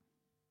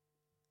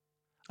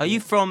 Are you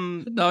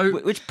from No.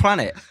 which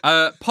planet?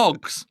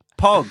 Pogs.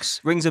 Pogs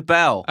rings a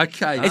bell.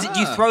 Okay. Is it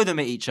you throw them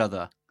at each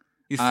other?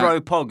 You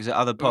throw pogs at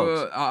other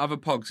pogs. Other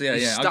pogs, yeah,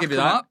 You yeah. I'll stack give you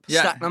them that. up?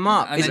 Yeah. Stack them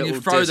up. And Is then it you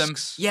little throw them.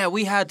 discs? Yeah,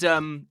 we had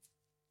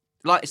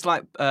it's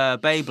like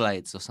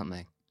Beyblades or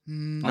something.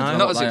 No, I don't know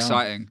not what as they are.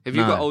 exciting. Have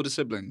you No. got older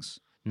siblings?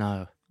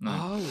 No.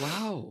 Oh,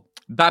 wow.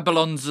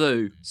 Babylon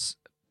Zoo.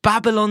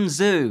 Babylon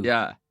Zoo.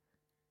 Yeah.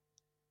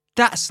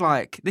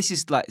 This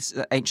is like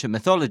ancient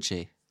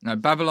mythology. No,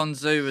 Babylon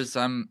Zoo was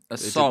a They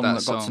song did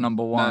that got to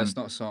number one. No, it's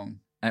not a song.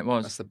 It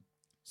was. That's the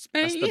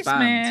Spaceman.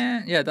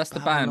 band. Yeah, that's the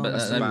band. But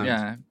Babylon is the band.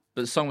 yeah,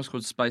 but the song was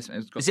called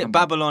Spaceman. Is it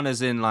Babylon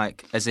as in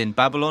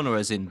Babylon or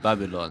as in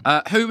Babylon?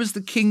 Who was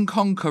the King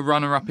Conquer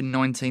runner-up in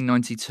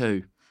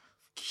 1992?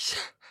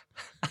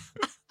 I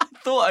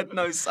thought I'd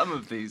know some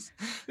of these.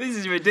 This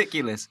is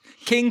ridiculous.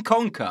 King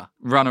Conquer.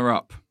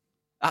 Runner-up.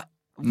 What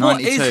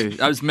 92. is-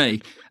 That was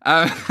me.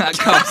 That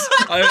counts.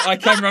 I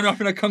came runner-up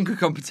in a Conquer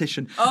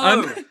competition.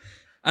 Oh.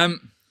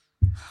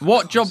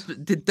 What job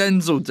did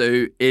Denzel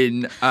do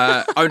in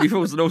Only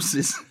Fools and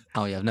Horses?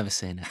 Oh yeah, I've never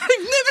seen it.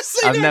 You've never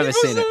seen I've Only never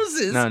Fools seen and it.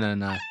 Horses?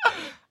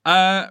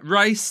 No.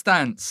 Ray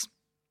Stantz.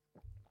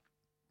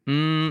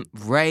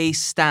 Ray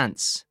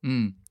Stantz.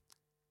 Mm.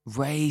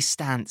 Ray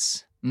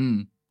Stantz.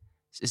 Mm.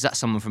 Is that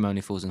someone from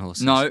Only Fools and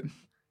Horses? No. I've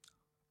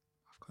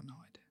got no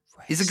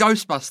idea. He's a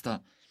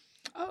Ghostbuster.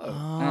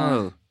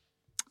 Oh.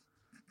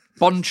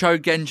 Boncho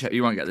Genchev.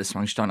 You won't get this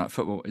one. You don't like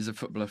football. He's a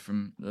footballer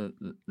from.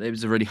 It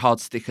was a really hard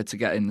sticker to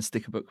get in the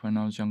sticker book when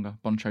I was younger.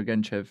 Boncho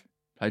Genchev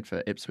played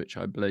for Ipswich,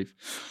 I believe.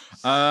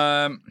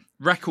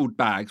 Record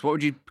bags. What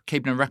would you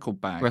keep in a record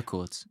bag?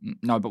 Records.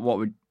 No, but what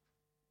would?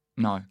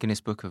 No,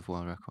 Guinness Book of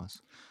World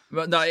Records.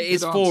 but no. It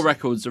is Good 4 answer.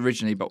 records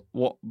originally. But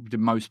what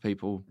did most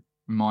people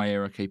in my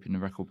era keep in a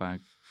record bag?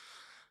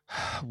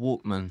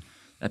 Walkman.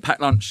 A packed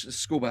lunch,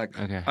 school bag.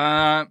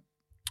 Okay.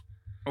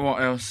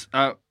 What else?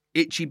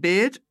 Itchy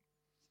beard.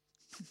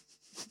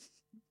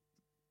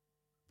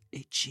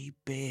 Itchy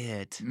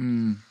beard.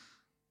 Mm.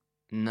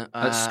 No,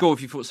 At school,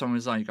 if you thought someone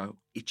was lying, you go,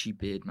 itchy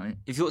beard, mate.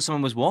 If you thought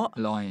someone was what?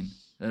 Lying.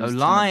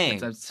 Lying.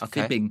 That's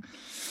Okay. fibbing.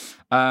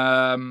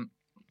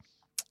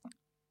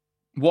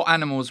 What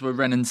animals were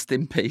Ren and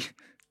Stimpy?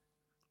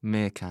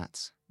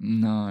 Meerkats.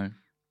 No.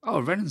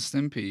 Oh, Ren and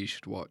Stimpy, you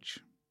should watch.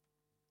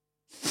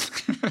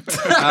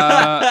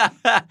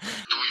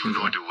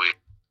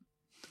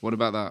 What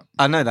about that?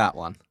 I know that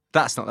one.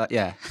 That's not that.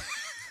 Yeah.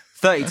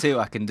 32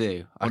 I can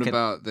do. What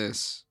about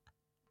this?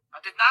 I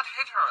did not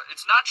hit her.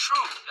 It's not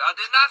true. I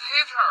did not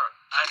hit her.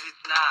 I did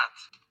not.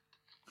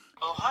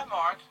 Oh, hi,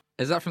 Mark.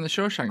 Is that from the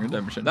Shawshank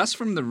Redemption? That's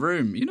from The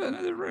Room. You don't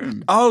know The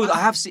Room? Oh, I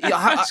have seen.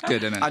 That's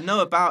good, isn't it? I know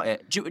about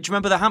it. Do you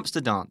remember the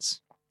hamster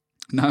dance?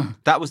 No.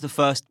 That was the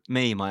first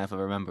meme I ever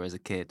remember as a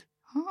kid.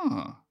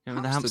 Oh,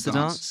 Remember the hamster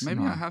dance? Maybe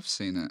No. I have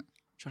seen it.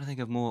 trying to think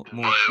of more.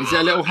 Is it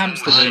a little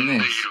hamster doing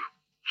this?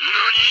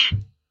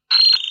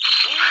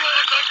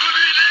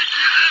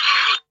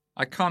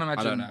 I can't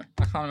imagine. I don't know.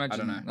 I can't imagine. I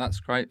don't know. That's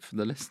great for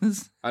the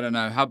listeners. I don't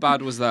know. How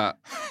bad was that?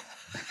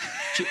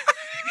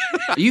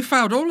 You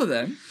failed all of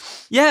them.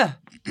 Yeah.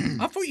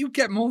 I thought you'd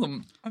get more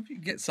than. I thought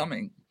you'd get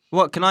something.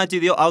 What can I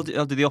do? I'll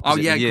do the opposite.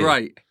 Oh yeah, of you.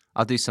 great.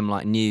 I'll do some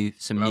new Yeah,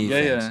 things.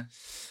 yeah.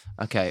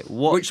 Okay.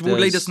 What? Which will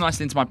lead does- us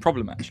nicely into my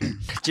problem, actually.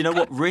 Do you know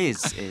what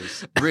Riz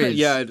is? Riz.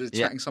 Yeah, just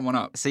chatting someone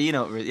up. So you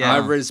know what Riz? I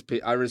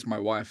Yeah. riz my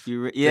wife.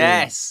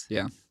 Yes.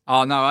 Yeah.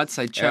 Oh no, I'd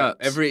say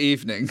chirps. Every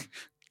evening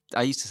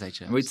I used to say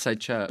chirps. We'd say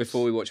chirps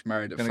before we watch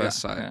Married at Gonna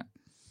First go, Sight. Yeah.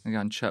 I'm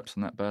going chirps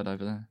on that bird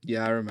over there.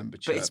 Yeah, I remember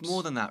But chirps. it's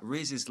more than that.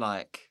 Riz is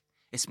like.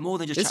 It's more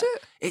than just. Is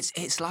it?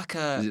 It's like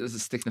Is a. it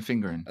sticking a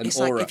finger in? An It's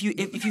aura. like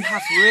if you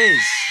have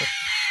Riz.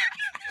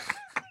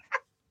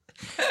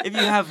 If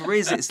you have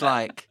Riz, it's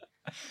like.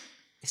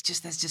 It's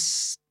just there's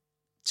just.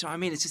 Do you know what I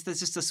mean? It's just there's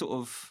just a sort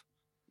of.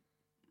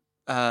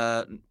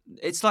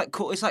 It's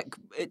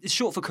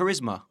short for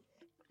charisma,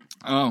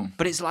 Oh.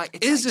 but it's like.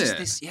 It's Is like just it?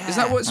 This, yeah. Is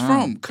that what it's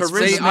from?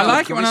 Charisma. See, I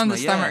like it when I charisma,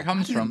 understand yeah. where it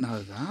comes I didn't from.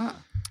 know that.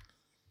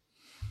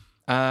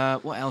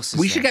 What else is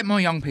We there? should get more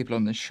young people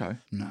on this show.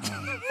 No,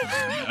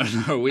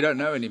 no, we don't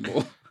know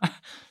anymore.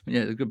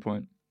 Yeah, that's a good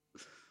point.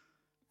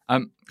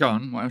 Go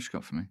on. What else you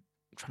got for me?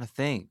 I'm trying to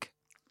think.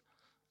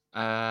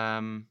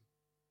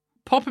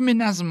 Pop them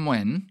in as and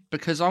when,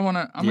 because I want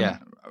to. Yeah.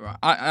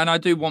 I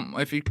do want.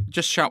 If you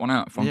just shout one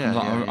out, if one Yeah, comes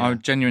up, yeah, yeah. I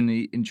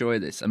genuinely enjoy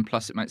this, and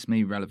plus it makes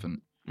me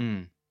relevant.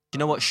 Do you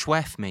know what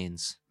Schweff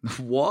means?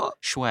 What?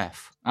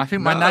 Schweff. I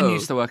think my nan No.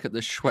 used to work at the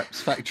Schweppes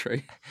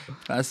factory.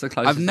 That's the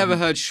closest. I've never thing.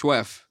 heard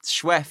Schweff.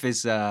 Schweff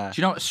is. Do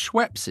you know what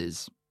Schweppes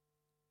is?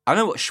 I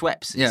know what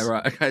Schweppes is. Yeah,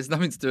 right. Okay, it's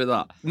nothing to do with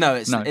that. No,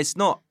 it's No. it's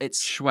not.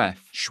 It's Schweff.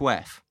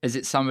 Schweff. Is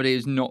it somebody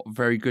who's not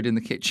very good in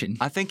the kitchen?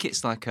 I think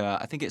it's like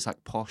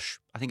posh.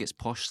 I think it's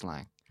posh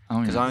slang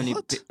Oh, because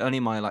yeah. only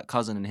my like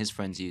cousin and his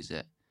friends use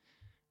it.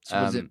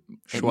 So is it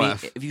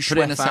Schweff? If you Put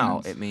it in a schweff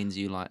out, sentence. it means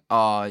you like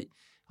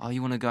you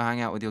want to go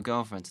hang out with your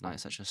girlfriend tonight.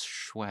 It's such a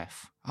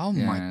schweff. Oh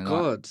Yeah, my like-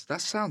 god,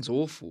 that sounds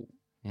awful.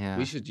 Yeah.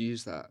 We should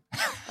use that.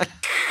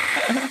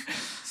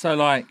 So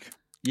like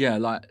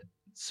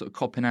sort of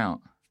copping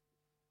out.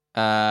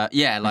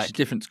 Yeah, Which like is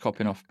different to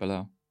copping off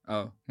below.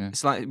 Oh.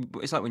 it's like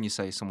when you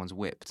say someone's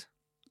whipped.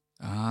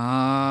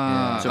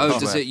 Ah. Yeah. Oh, So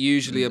does it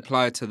usually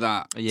apply to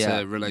that Yeah.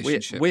 to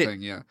relationship Whip.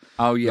 thing? Yeah.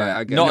 Oh yeah, Right,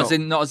 I get not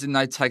it. as in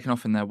they've taken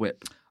off in their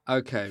whip.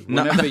 Okay.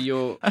 No. Whenever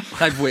you're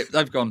They've whipped.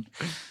 They've gone.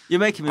 You're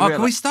making me. Oh, can we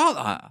realise- start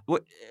that?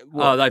 What?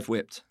 Oh, they've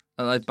whipped.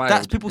 Oh, they've bailed.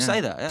 That's people Yeah.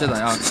 say that. Yeah. Do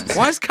they? Okay.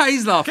 Why is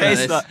Kay's laughing at Kay's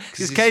this? not,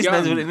 because Kay's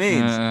knows what it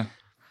means.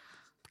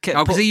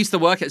 because he used to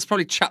work it. It's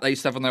probably chat they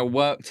used to have when they all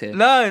worked here.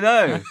 No.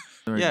 They're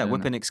Yeah, doing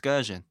whipping that.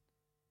 excursion.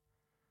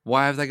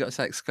 Why have they got to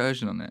say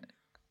excursion on it?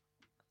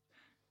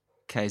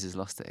 Kays has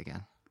lost it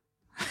again.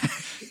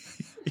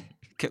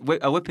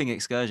 A whipping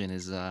excursion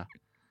is an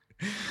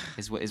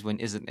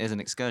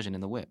excursion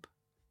in the whip.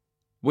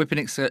 Whipping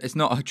excursion. It's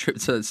not a trip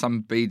to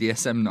some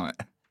BDSM night.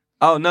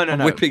 Oh no.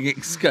 Whipping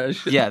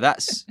excursion. Yeah,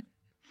 that's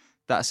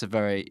a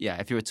very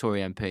If you're a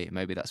Tory MP,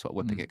 maybe that's what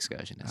whipping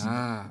excursion is.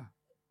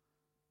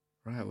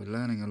 Right, we're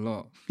learning a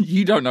lot.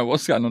 You don't know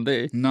what's going on, do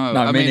you? No, me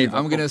I mean, neither.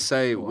 I'm going to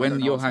say, I when don't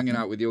know you're what's hanging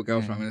happening. out with your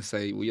girlfriend, I'm going to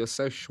say, well, you're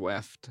so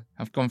schweft.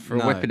 I've gone for a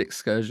No. whipping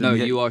excursion. No,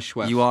 you are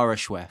schweft. You are a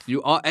schwef.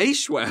 You are a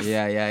schweft.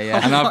 Yeah.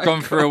 And I've my gone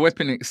for a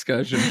whipping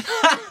excursion.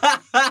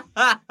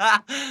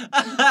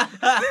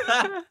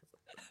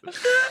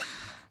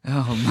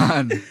 Oh,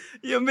 man.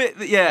 You admit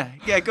that?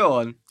 Yeah. Go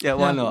on. Yeah,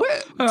 why not?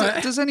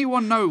 Does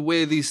anyone know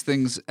where these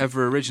things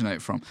ever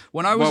originate from?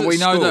 When I was Well, at we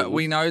know school, that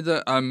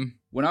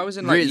when I was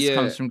in like Riz year...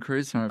 comes from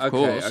charisma, of okay,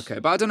 course. okay.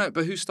 But I don't know,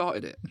 but who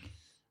started it?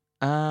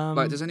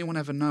 Like, does anyone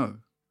ever know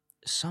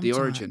the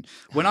origin?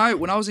 When I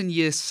was in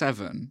year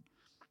 7,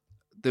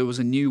 there was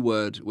a new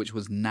word which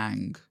was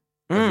nang.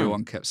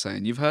 Everyone kept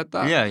saying. You've heard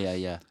that? Yeah.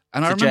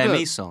 And It's I a remember...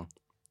 JME song.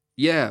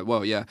 Yeah,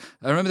 well, yeah.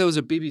 I remember there was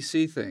a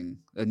BBC thing,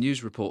 a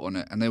news report on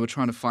it, and they were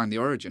trying to find the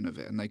origin of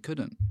it, and they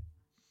couldn't.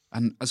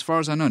 And as far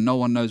as I know, no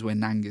one knows where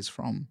nang is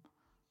from.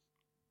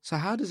 So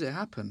how does it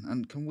happen?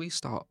 And can we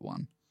start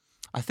one?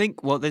 I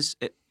think,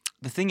 the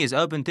thing is,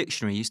 Urban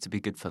Dictionary used to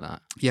be good for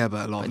that. Yeah,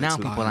 but a lot But of now it's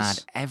people lies.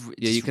 add every.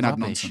 Yeah, it's you can add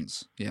rubbish.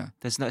 nonsense. Yeah.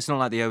 It's not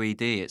like the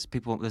OED. It's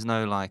people. There's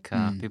no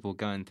people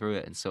going through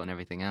it and sorting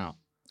everything out.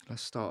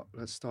 Let's start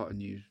a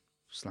new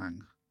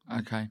slang.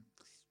 Okay.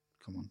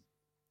 Come on.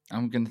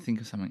 I'm going to think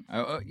of something.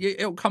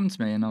 It'll come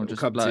to me and I'll It'll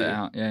just come blow to it you.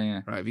 out.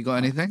 Yeah. Right, have you got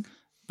anything?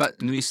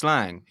 But new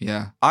slang.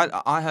 Yeah.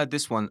 I heard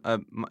this one.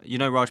 You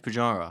know Raj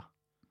Pujara?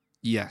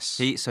 Yes.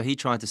 He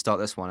tried to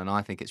start this one, and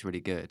I think it's really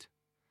good.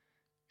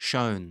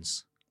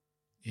 Shones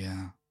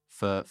Yeah.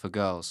 for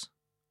girls.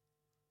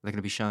 They're going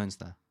to be shones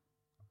there.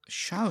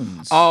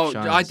 Shones. Oh,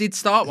 Shows. I did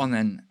start one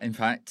then, in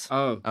fact.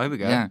 Oh. Oh, here we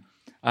go. Yeah.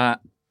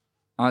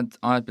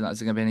 I'd be like, is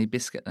there going to be any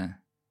biscuit there?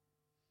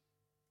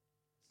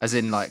 As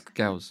in, like,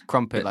 Girls.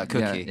 crumpet, like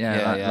cookie.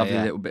 Yeah, like lovely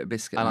little bit of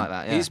biscuit. I there. like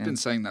that, yeah. He's been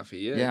saying that for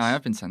years. Yeah, I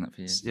have been saying that for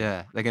years.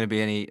 Yeah, they're going to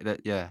be any...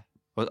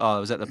 Well, I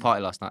was at the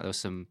party last night. There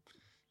was there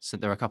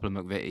were a couple of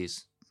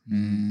McVitie's,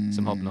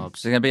 some hobnobs.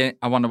 So going to be,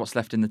 I wonder what's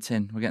left in the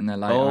tin. We're getting there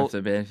later. Oh. If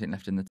there'll be anything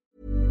left in the tin.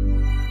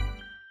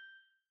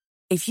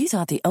 If you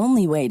thought the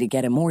only way to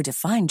get a more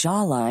defined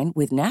jawline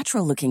with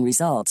natural-looking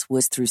results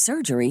was through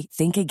surgery,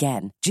 think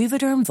again.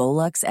 Juvederm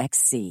Volux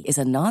XC is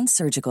a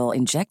non-surgical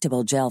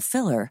injectable gel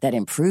filler that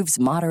improves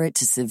moderate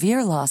to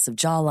severe loss of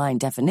jawline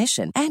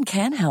definition and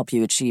can help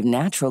you achieve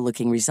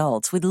natural-looking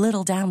results with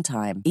little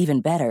downtime. Even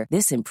better,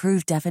 this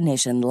improved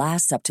definition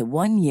lasts up to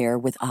 1 year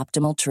with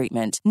optimal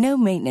treatment. No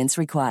maintenance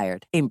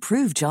required.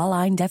 Improve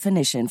jawline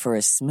definition for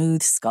a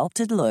smooth,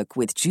 sculpted look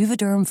with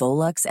Juvederm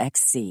Volux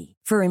XC.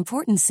 For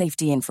important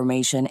safety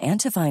information and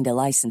to find a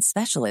licensed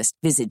specialist,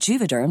 visit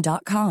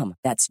Juvederm.com.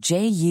 That's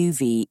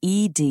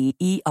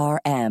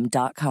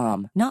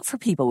JUVEDERM.com. Not for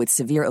people with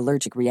severe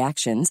allergic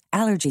reactions,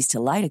 allergies to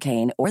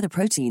lidocaine, or the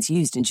proteins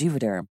used in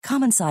Juvederm.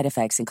 Common side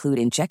effects include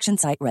injection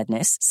site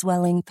redness,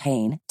 swelling,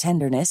 pain,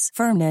 tenderness,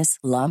 firmness,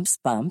 lumps,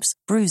 bumps,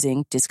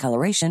 bruising,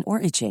 discoloration, or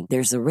itching.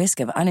 There's a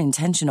risk of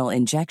unintentional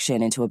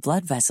injection into a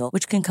blood vessel,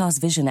 which can cause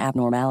vision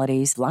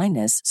abnormalities,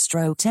 blindness,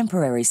 stroke,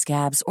 temporary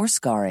scabs, or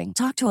scarring.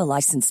 Talk to a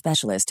licensed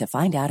specialist to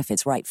find out if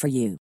it's right for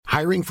you.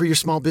 Hiring for your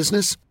small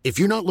business? If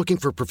you're not looking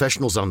for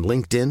professionals on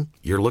LinkedIn,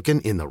 you're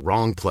looking in the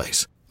wrong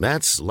place.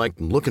 That's like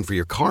looking for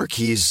your car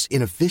keys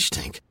in a fish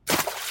tank.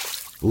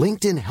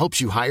 LinkedIn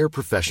helps you hire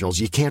professionals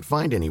you can't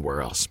find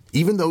anywhere else,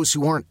 even those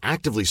who aren't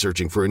actively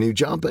searching for a new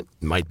job but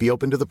might be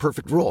open to the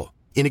perfect role.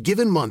 In a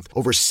given month,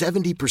 over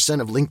 70%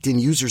 of LinkedIn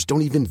users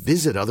don't even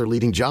visit other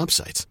leading job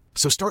sites.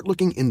 So start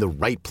looking in the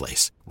right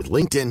place. With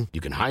LinkedIn, you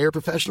can hire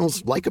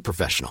professionals like a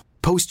professional.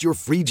 Post your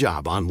free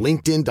job on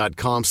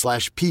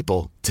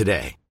linkedin.com/people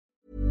today.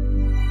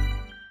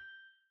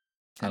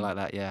 I like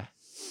that, yeah.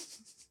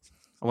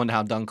 I wonder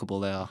how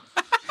dunkable they are.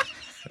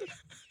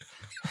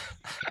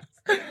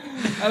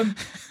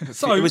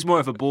 So it was more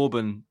of a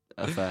Bourbon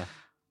affair.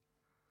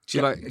 Do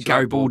you like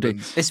Gary Baldy.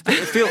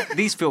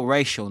 These feel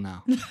racial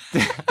now.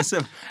 Is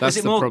it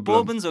the more problem.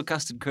 Bourbons or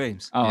custard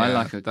creams? Oh, I Yeah,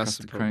 like a that's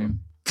custard the problem. cream.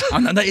 I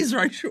know that is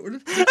racial.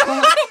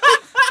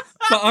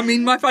 But I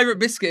mean, my favourite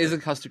biscuit is a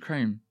custard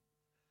cream.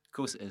 Of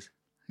course it is.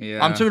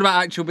 Yeah. I'm talking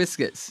about actual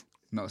biscuits.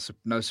 No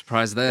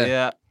surprise there.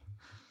 Yeah.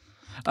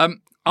 I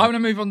want to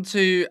move on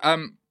to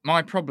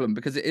my problem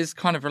because it is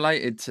kind of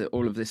related to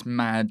all of this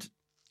mad,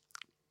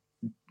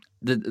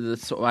 the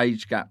sort of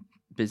age gap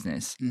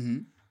business. Mm-hmm.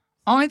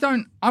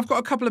 I've got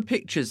a couple of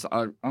pictures that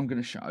I'm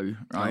going to show.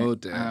 Right? Oh,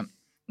 dear.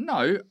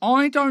 No,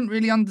 I don't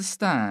really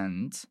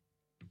understand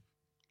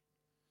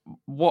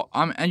what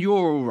and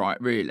you're all right,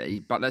 really.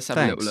 But let's have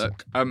a Thanks. little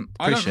look. I don't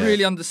Appreciate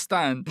really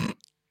understand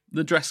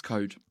the dress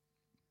code.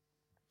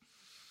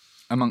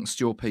 amongst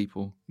your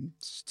people?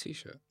 It's a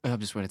t-shirt. I'm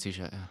just wearing a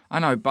t-shirt. Yeah. I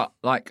know, but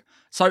like,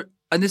 so,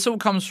 and this all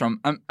comes from,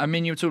 I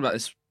mean, you were talking about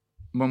this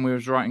when we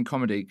was writing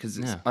comedy, because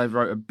I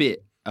wrote a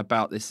bit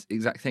about this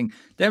exact thing.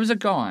 There was a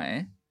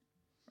guy,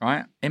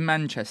 right, in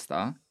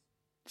Manchester,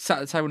 sat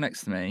at the table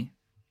next to me.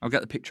 I'll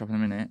get the picture up in a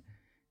minute.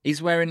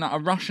 He's wearing like a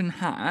Russian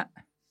hat.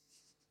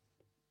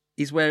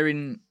 He's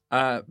wearing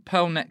a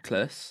pearl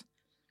necklace,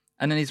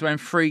 and then he's wearing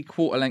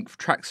 3/4 length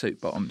tracksuit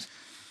bottoms.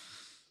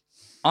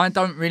 I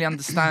don't really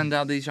understand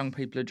how these young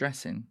people are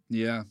dressing.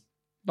 Yeah.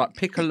 Like,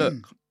 pick a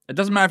look. It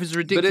doesn't matter if it's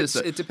ridiculous.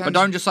 But it depends.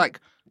 But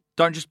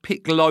don't just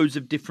pick loads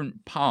of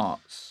different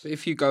parts. But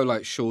if you go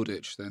like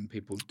Shoreditch, then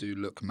people do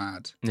look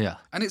mad. Yeah.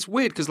 And it's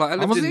weird because like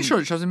I wasn't in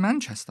Shoreditch, I was in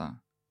Manchester.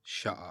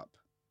 Shut up.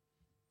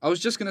 I was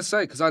just going to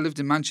say, because I lived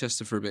in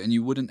Manchester for a bit and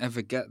you wouldn't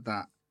ever get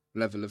that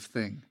level of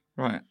thing.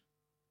 Right.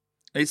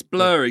 It's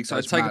blurry, so I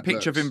Those take a mad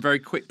picture of looks. him very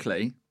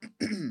quickly.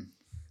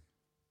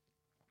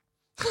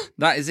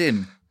 That is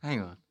him.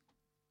 Hang on.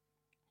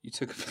 You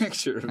took a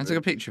picture of I took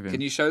a picture of him.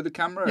 Can you show the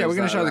camera? Yeah, or we're is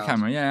going to that show the allowed?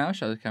 camera. Yeah, I'll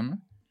show the camera.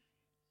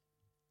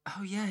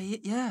 Oh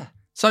yeah.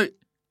 So,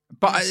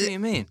 but I see what you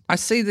mean. I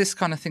see this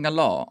kind of thing a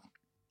lot.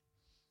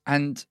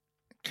 And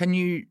can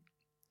you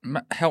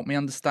help me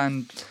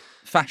understand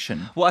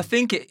fashion? Well, I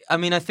think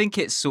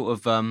it's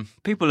sort of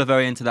people are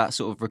very into that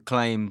sort of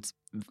reclaimed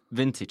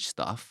vintage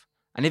stuff.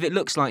 And if it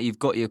looks like you've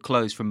got your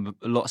clothes from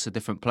lots of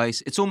different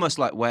places, it's almost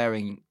like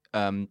wearing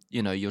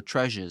your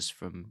treasures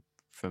from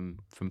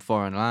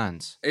foreign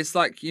lands. It's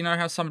like, you know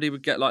how somebody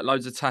would get like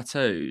loads of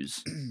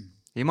tattoos?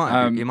 You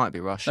might be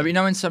Russian. I mean, you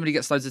know when somebody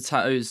gets loads of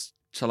tattoos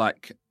to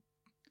like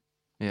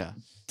yeah.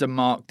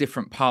 demark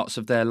different parts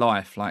of their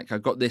life, like I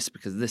got this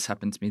because this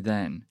happened to me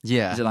then.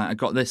 Yeah. Is it like I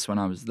got this when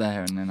I was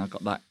there and then I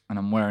got that and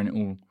I'm wearing it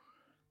all?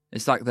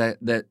 It's like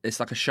it's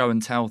like a show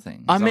and tell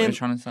thing. Is that what you're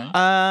trying to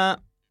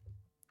say?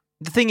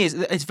 The thing is,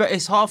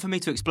 it's hard for me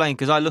to explain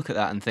because I look at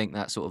that and think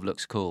that sort of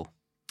looks cool.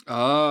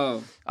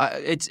 Oh.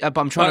 But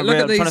I'm trying Look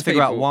at to these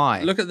figure out people.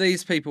 why. Look at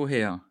these people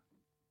here.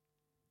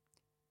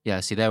 Yeah,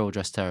 see, they're all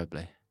dressed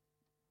terribly.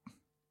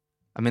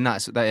 I mean,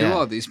 Who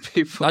are these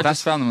people? I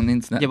just found them on the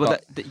internet. Yeah,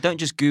 but don't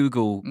just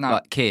Google No.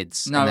 like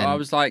kids. No, and then... I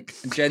was like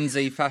Gen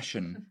Z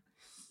fashion.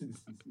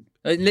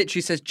 It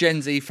literally says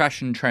Gen Z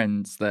fashion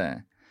trends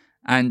there.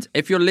 And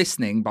if you're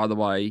listening, by the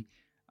way,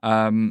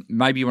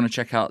 maybe you want to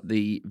check out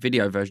the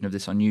video version of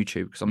this on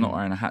YouTube because I'm not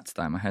wearing a hat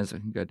today. My hair's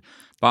looking good.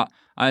 But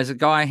there's a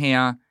guy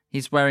here.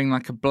 He's wearing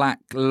like a black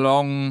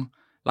long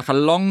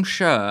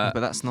shirt. But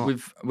that's not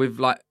with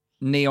like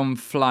neon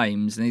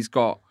flames, and he's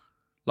got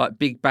like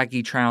big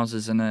baggy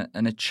trousers and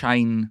a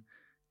chain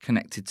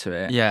connected to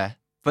it. Yeah,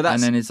 but that's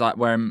and then he's like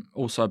wearing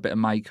also a bit of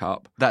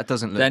makeup. that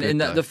doesn't look Then good, in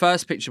though. the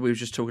first picture we were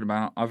just talking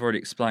about, I've already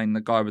explained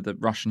the guy with the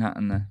Russian hat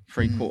and the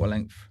 3/4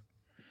 length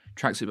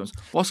tracksuit bottoms.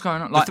 What's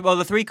going on? Like, the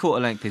 3/4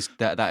 length is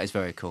that is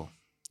very cool.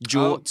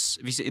 Jorts,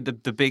 have you seen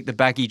the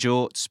baggy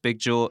jorts, big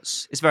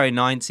jorts? It's very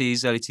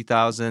 90s, early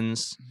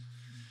 2000s.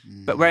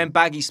 But wearing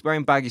baggy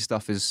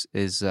stuff is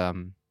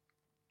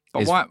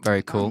but why?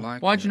 very cool.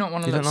 Why do you not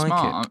want to You look don't like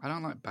smart? I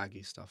don't like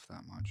baggy stuff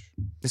that much.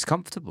 It's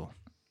comfortable.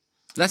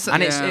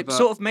 And It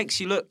sort of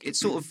makes you look. It's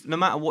sort of no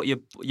matter what your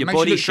makes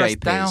body you look shape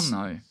dressed is,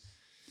 down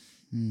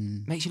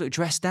though. makes you look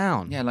dressed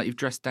down. Yeah, like you've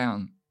dressed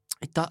down.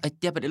 It does,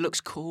 yeah, but it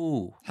looks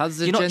cool. How does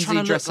a You're not Gen trying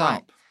Z to dress look up?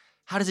 like-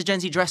 How does a Gen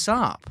Z dress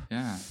up?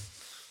 Yeah.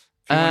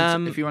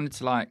 If you wanted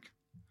to like,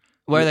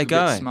 Where are they look a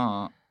bit going?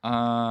 Smart.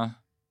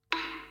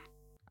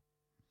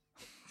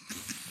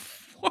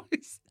 What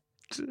is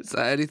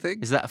that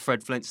anything? Is that a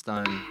Fred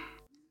Flintstone?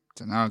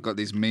 Don't know. I've got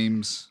these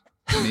meme sounds.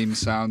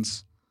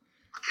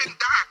 Getting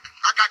dark.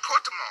 I got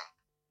caught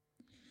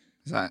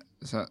tomorrow.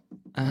 Is that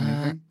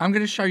anything? I'm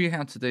going to show you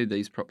how to do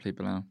these properly,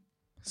 Bilal.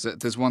 So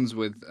there's ones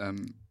with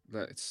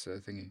it's a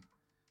thingy.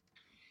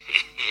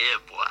 Yeah,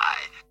 boy.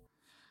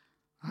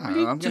 I'm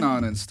going to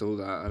uninstall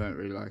that. I don't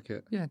really like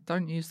it. Yeah,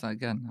 don't use that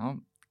again.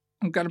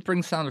 I'm going to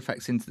bring sound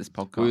effects into this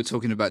podcast. We were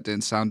talking about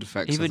doing sound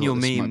effects. I Even thought your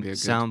this might meme be a good...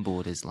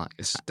 soundboard is like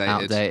It's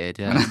dated. outdated.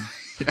 Yeah.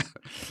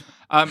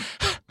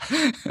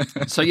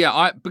 So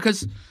yeah,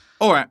 because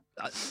all right,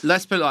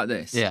 let's put it like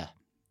this. Yeah.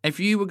 If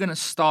you were going to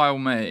style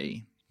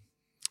me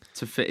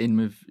to fit in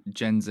with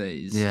Gen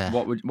Zs, Yeah.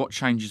 what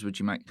changes would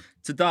you make?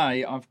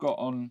 Today I've got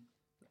on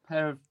a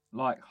pair of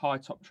like high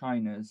top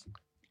trainers,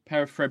 a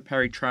pair of Fred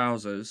Perry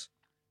trousers,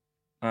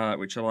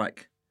 which are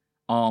like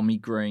army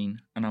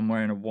green, and I'm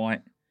wearing a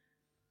white,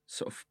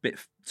 sort of bit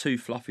too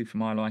fluffy for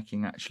my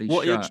liking actually.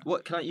 shirt.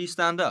 What can you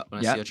stand up when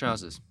I Yeah. see your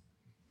trousers?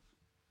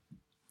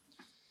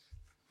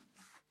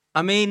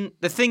 I mean,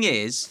 the thing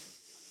is,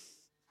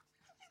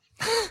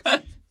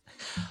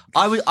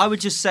 I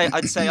would just say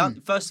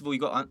first of all you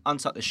got to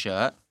untuck the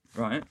shirt.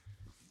 Right.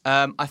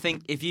 I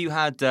think if you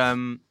had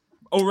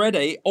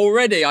Already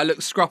I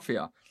look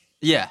scruffier.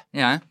 yeah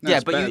Yeah. No, yeah,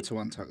 it's but better you to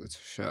untuck the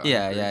shirt.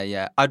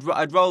 yeah.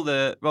 I'd roll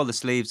the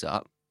sleeves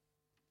up.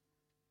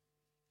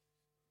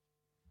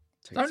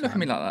 Take your Don't look at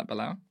me time. like that,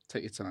 Bilal.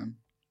 Take your time.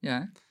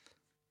 Yeah.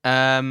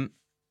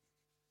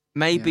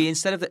 maybe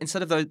instead of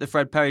the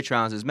Fred Perry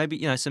trousers,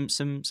 maybe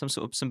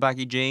some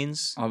baggy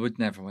jeans. I would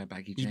never wear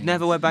baggy jeans. You'd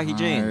never wear baggy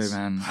jeans,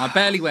 man. I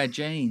barely wear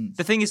jeans.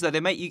 The thing is, though,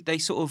 they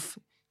sort of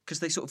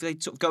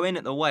go in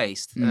at the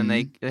waist and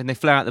they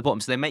flare out the bottom,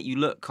 so they make you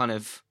look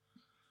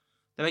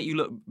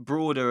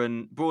broader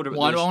and broader.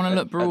 Why do I want to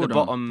look broader? At the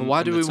bottom, But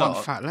why do we want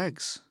top. fat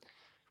legs?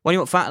 Why do you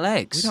want fat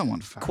legs? We don't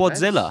want fat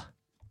Quadzilla.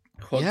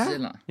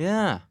 Quadzilla.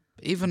 Yeah.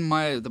 Even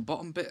the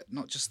bottom bit,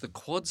 not just the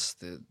quads,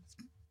 the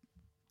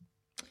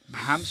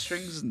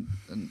hamstrings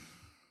and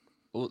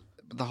all,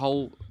 the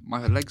whole.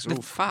 My legs are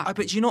all fat.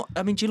 But do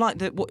you like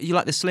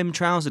the slim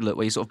trouser look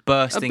where you're sort of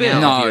bursting bit.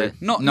 out?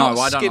 Not I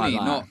don't skinny,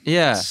 like that.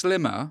 not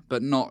slimmer,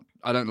 but not.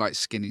 I don't like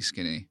skinny.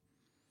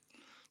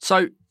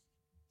 So,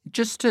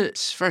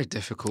 it's very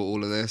difficult.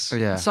 All of this.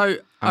 Yeah. So,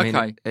 I mean,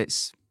 okay,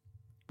 it's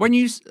when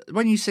you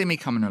see me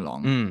coming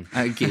along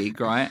at a gig,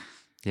 right?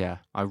 yeah.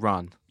 I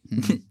run.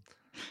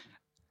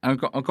 I've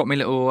got my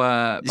little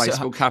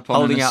baseball cap on,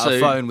 holding and out suit. a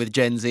phone with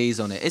Gen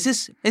Zs on it. Is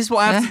this what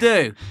I have to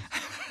do?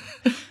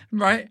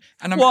 Right,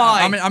 and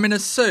Why? I'm in a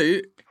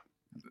suit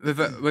with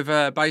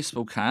a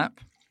baseball cap.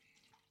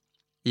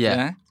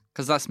 Yeah.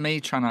 Because that's me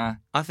trying to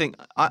I think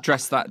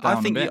dress that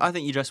down a bit. I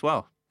think you dress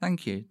well.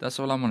 Thank you. That's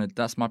all I wanted.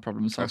 That's my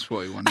problem. So, That's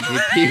what he wanted.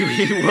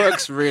 he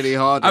works really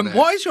hard. At it.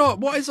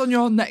 what is on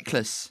your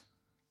necklace?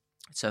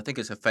 So I think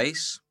it's a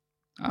face.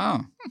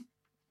 Oh,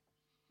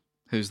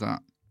 who's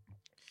that?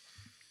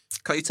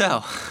 Can't you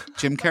tell?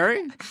 Jim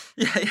Carrey?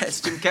 yeah,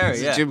 it's Jim Carrey.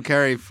 It's Yeah. Jim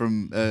Carrey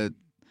from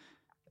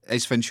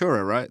Ace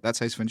Ventura, right?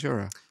 That's Ace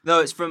Ventura. No,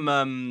 it's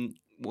from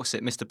what's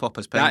it, Mr.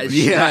 Popper's That Penguin.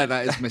 is-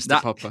 That is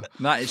Mr. Popper.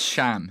 That is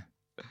sham.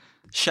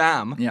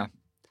 Sham. Yeah.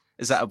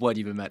 Is that a word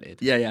you've invented?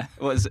 Yeah.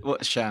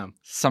 What's sham?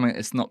 Something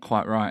that's not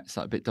quite right. It's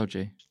like a bit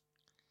dodgy.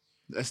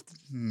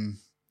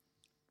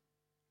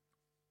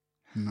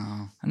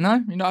 No,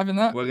 No, you're not having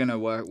that. we're gonna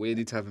work. We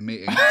need to have a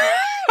meeting.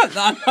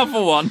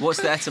 Another one. What's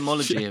the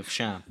etymology of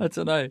sham? I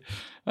don't know.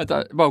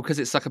 Well, because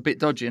it's like a bit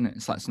dodgy, isn't it?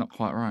 It's like it's not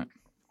quite right.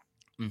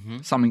 Mm-hmm.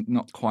 Something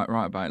not quite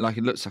right about it. Like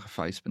it looks like a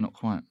face, but not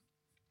quite.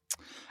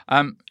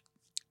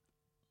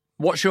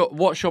 What's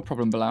your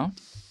problem, Bilal?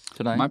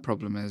 Today, My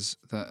problem is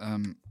that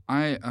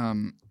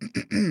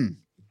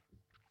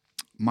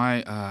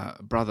my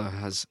brother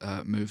has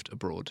moved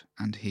abroad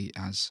and he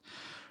has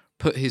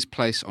put his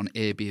place on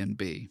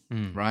Airbnb,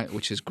 right?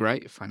 Which is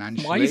great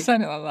financially. Why are you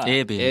saying it like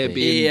that?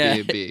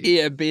 Airbnb.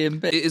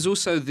 Airbnb. It is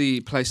also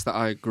the place that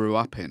I grew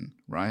up in,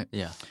 right?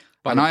 Yeah.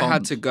 By And the I had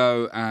pond. to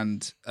go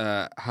and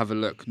have a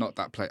look. Not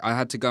that place. I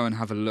had to go and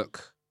have a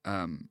look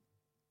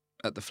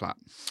at the flat,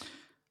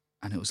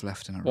 and it was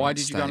left in a. Why right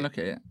did you go and state. look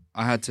at it?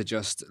 I had to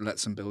just let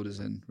some builders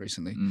in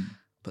recently,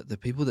 but the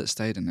people that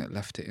stayed in it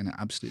left it in an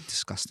absolute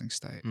disgusting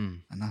state,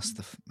 and that's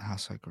the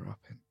house I grew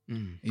up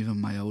in.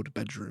 Even my old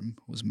bedroom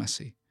was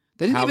messy.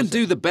 They didn't How even was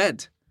do the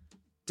bed.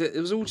 It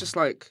was all just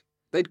like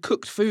they'd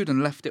cooked food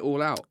and left it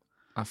all out.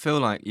 I feel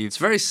like you've. It's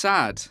very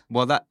sad.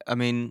 Well, I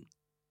mean,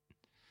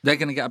 They're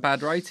going to get a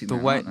bad rating. the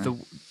now, way aren't they?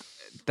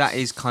 that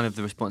is kind of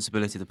the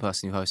responsibility of the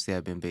person who hosts the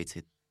Airbnb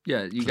to.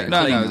 Yeah, you get a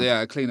No, cleaner.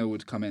 yeah, a cleaner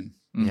would come in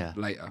Yeah.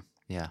 later.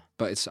 Yeah.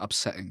 But it's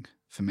upsetting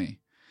for me.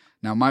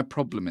 Now, my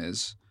problem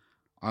is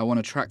I want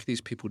to track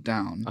these people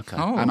down. Okay.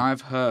 Oh. And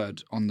I've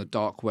heard on the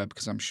dark web,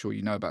 because I'm sure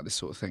you know about this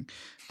sort of thing,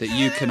 that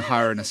you can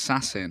hire an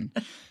assassin,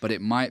 but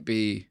it might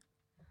be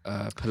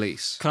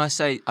police. Can I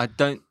say I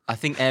think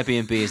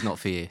Airbnb is not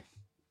for you.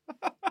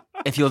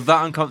 If you're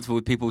that uncomfortable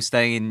with people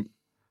staying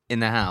in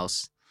the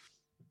house,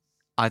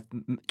 But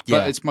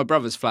it's my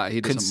brother's flat.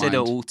 He doesn't consider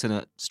mind.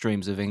 alternate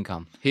streams of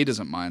income. He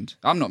doesn't mind.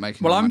 I'm not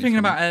making Well, no I'm money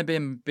thinking from about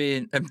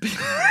Airbnb. I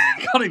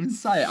can't even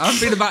say it. I'm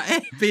thinking about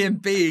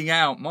Airbnb-ing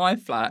out my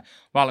flat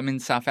while I'm in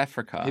South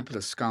Africa. it. People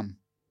are scum.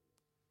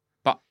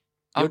 But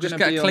I'll You're just gonna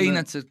get be a on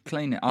cleaner the- to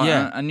clean it.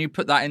 Yeah. And you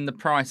put that in the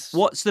price.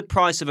 What's the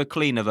price of a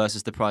cleaner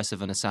versus the price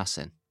of an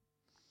assassin?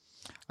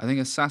 I think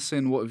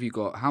assassin, what have you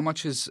got? How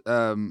much is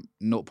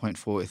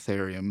 0.4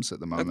 Ethereums at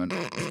the moment?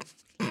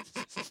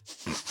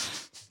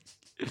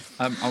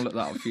 I'll look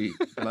that up for you.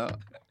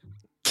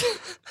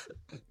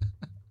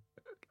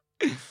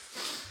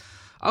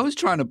 I was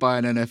trying to buy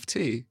an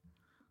NFT.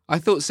 I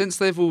thought since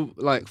they've all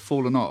like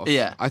fallen off,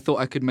 Yeah. I thought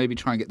I could maybe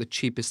try and get the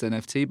cheapest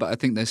NFT, but I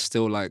think there's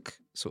still like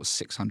sort of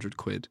 600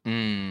 quid.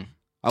 I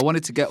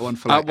wanted to get one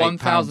for like £8.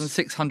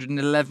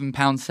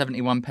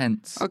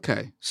 £1,611.71.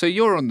 Okay, so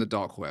you're on the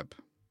dark web.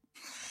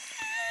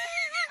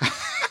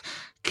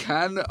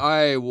 Can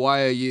I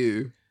wire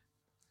you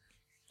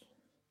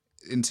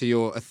into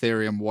your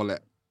Ethereum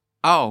wallet?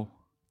 Oh.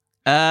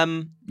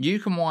 You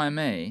can wire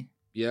me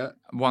Yeah.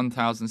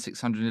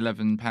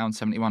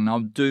 £1,611.71 and I'll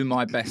do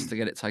my best to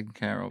get it taken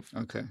care of.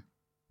 Okay. Are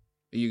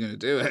you going to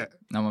do it?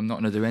 No, I'm not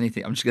going to do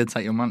anything. I'm just going to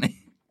take your money.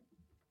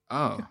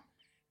 Oh.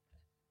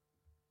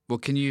 Well,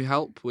 can you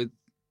help with?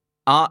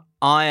 I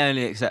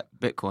only accept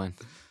Bitcoin.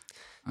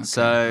 Okay,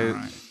 So,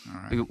 all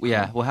right.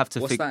 Yeah, we'll have to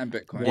What's figure. that in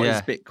Bitcoin? What is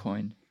Yeah.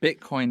 Bitcoin?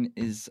 Bitcoin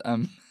is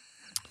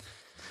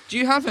Do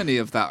you have any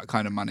of that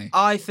kind of money?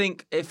 I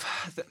think if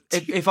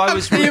I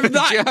was Do you have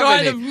that Do you have kind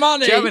any- of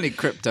money? Do you have any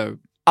crypto?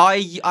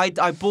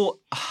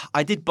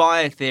 I did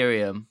buy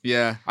Ethereum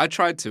Yeah, I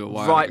tried to a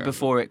while right ago.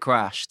 before it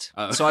crashed.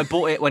 So I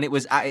bought it when it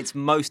was at its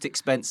most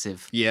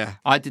expensive. Yeah.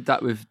 I did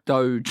that with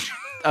Doge.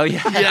 Oh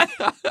yeah.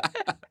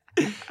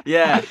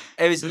 Yeah.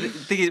 It was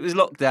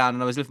lockdown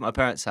and I was living at my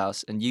parents'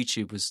 house and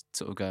YouTube was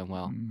sort of going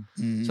well.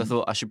 So I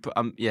thought I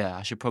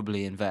should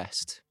probably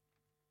invest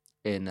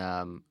in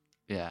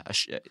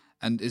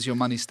And is your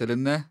money still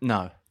in there?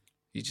 no.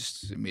 You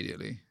just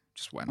immediately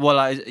just went. Well,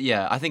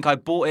 I think I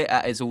bought it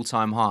at its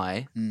all-time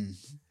high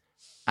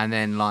and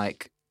then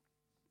like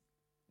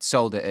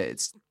sold it at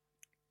its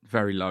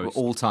Very low.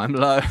 all-time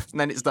low and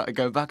then it started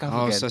going back up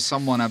again. So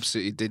someone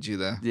absolutely did you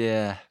there.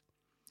 Yeah.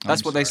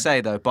 That's I'm what they sorry.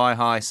 say though, buy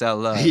high, sell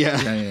low.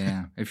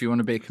 Yeah. If you want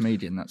to be a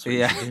comedian, that's what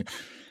you should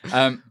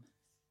do.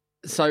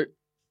 So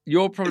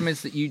your problem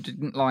is that you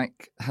didn't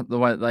like the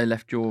way that they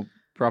left your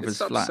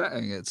brother's It's flat.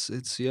 upsetting. It's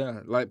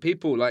like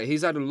people like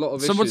he's had a lot of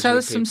So issues. we'll tell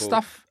with us some people.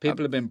 stuff.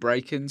 People have been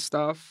breaking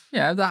stuff.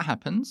 Yeah, that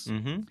happens.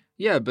 Mm-hmm.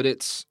 Yeah, but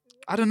it's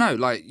I don't know.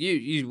 Like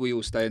we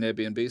all stay in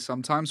Airbnb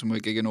sometimes when we're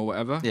gigging or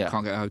whatever. Yeah.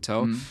 Can't get a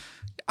hotel.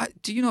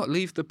 Do you not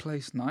leave the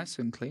place nice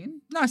and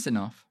clean? Nice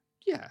enough.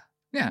 Yeah.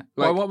 Yeah.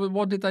 Like- Well,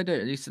 what did they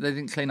do? You said they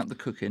didn't clean up the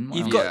cooking. What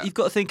else? Yeah. You've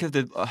got to think of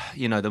the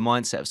the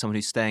mindset of someone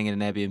who's staying in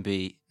an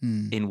Airbnb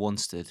in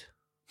Wanstead.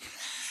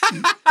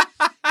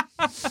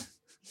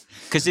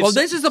 Because Well,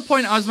 this is the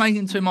point I was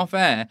making to him off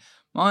air.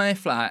 My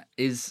flat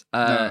is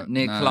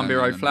near Columbia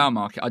Road Flower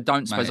Market. I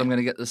don't suppose Mate. I'm going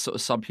to get the sort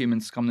of subhuman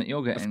scum that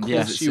you're getting. Of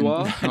Yeah. course you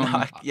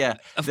are. yeah,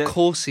 Of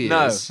course he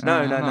no, is. no.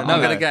 I'm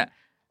going to get.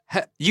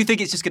 You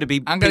think it's just going to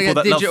be I'm going to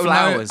people get that love digital.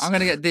 flowers? I'm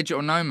going to get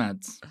digital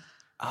nomads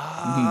you,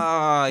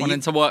 wanting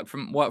to work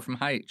from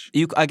H.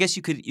 I guess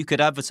you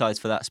could advertise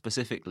for that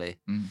specifically.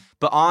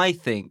 But I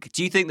think,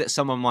 do you think that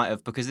someone might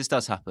have, because this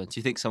does happen, do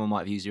you think someone might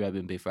have used your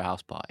Airbnb for a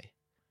house party?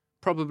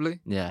 Probably.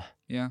 Yeah.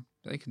 Yeah.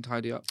 They can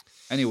tidy up.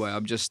 Anyway,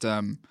 I'm just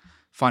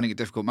finding it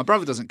difficult. My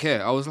brother doesn't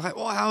care. I was like,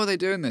 "Well, how are they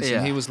doing this?" Yeah.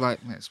 And he was like,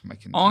 "It's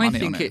making I money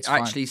think on it. it It's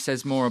fine." actually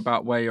says more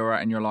about where you're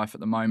at in your life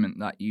at the moment,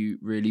 that you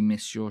really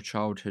miss your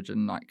childhood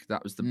and like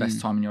that was the best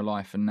time in your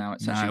life, and now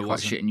it's No, actually it quite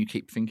wasn't. shit, and you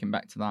keep thinking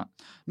back to that.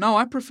 No,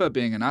 I prefer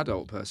being an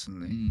adult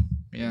personally.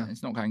 Yeah.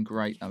 It's not going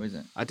great though, is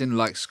it? I didn't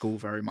like school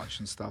very much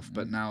and stuff,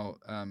 but now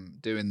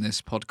doing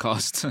this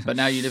podcast, But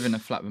now you live in a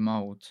flat with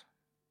mould.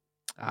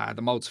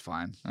 the mold's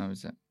fine. Oh,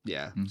 is it?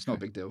 Yeah, it's not a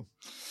big deal.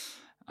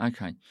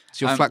 Okay.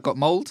 So your flat got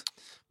mold?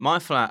 My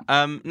flat,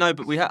 no,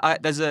 but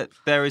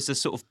there is a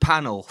sort of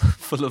panel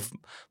full of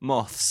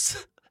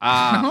moths.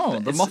 Oh,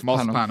 the it's moth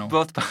panel.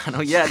 Moth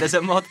panel, yeah. There's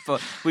a moth.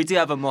 We do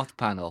have a moth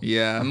panel.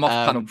 Yeah, A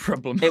moth panel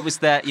problem. It was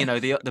there,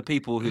 the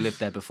people who lived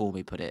there before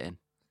me put it in.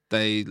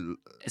 they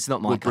It's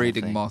not my were kind of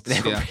breeding thing. moths.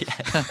 They were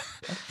Yeah.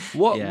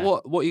 What Yeah.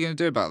 what are you going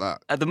to do about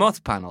that? At the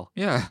moth panel.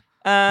 Yeah,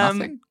 Um,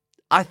 nothing.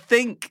 I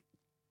think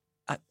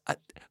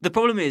the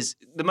problem is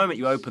the moment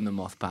you open the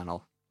moth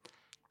panel,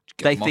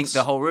 Get they moths. think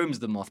the whole room's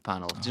the moth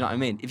panel. Do you know what I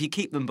mean? If you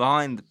keep them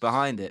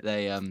behind it,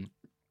 they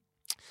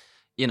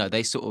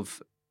they sort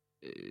of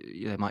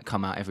they might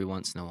come out every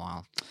once in a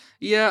while.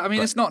 Yeah, I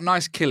mean it's not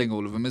nice killing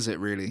all of them, is it?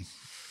 Really?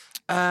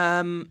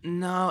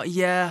 No,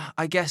 yeah,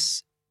 I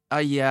guess.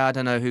 I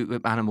don't know who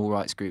animal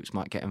rights groups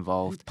might get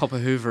involved. Pop a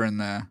Hoover in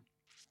there.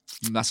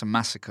 That's a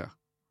massacre.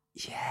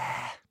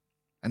 Yeah,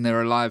 And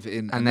they're alive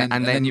in, and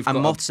then you've got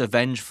moths are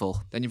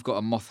vengeful. then you've got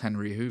a moth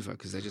Henry Hoover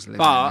because they just live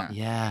But- in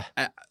there.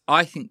 Yeah,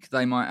 I think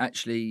they might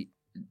actually,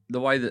 the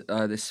way that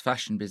this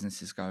fashion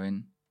business is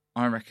going,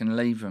 I reckon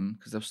leave them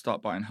because they'll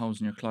start biting holes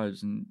in your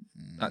clothes, and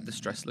that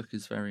distressed look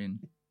is very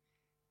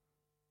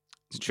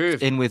It's true.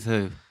 in with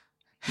who?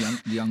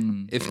 young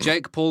and If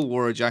Jake Paul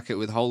wore a jacket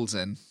with holes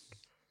in,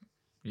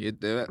 you'd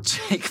do it.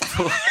 Jake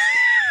Paul.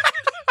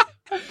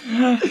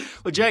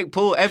 Well, Jake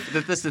Paul.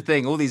 That's the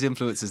thing. All these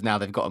influencers now,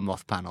 they've got a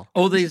moth panel.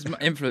 all these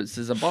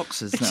influencers are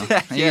boxers now.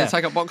 Yeah, Are you yeah. gonna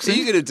take up Are boxing?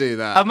 you going to do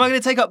that? Am I going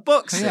to take up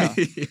boxing?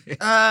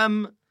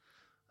 Yeah.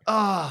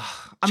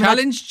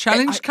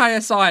 Challenge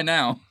KSI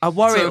now. I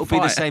worry to a it'll be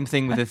the fight. same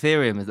thing with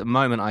Ethereum. At the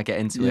moment I get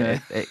into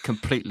it, it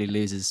completely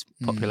loses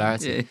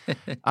popularity.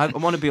 Yeah. I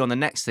want to be on the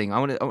next thing. I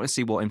want to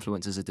see what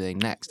influencers are doing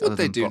next. What other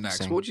they than do boxing.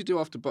 next? What would you do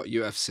after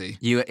UFC?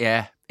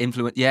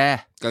 Influence.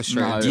 Yeah, Go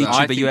straight No, into YouTuber, that.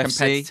 I think UFC.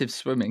 competitive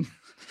swimming.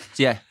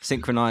 yeah,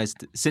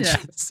 synchronized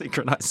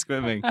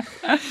swimming.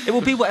 It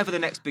will be whatever the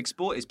next big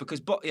sport is because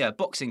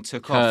boxing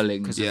took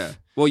Curling. off. 'cause of- Yeah.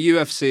 Well,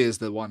 UFC is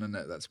the one in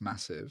it that's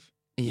massive.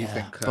 yeah.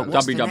 think, But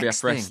what's the WWF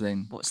next thing?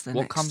 wrestling. What's the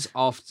What next? comes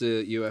after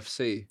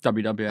UFC?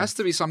 WWF. Has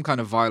to be some kind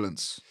of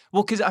violence.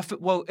 Well, because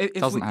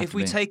Doesn't have if to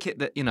we be. take it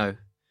that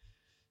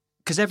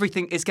because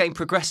everything is getting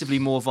progressively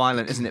more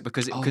violent, isn't it?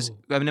 Because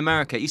in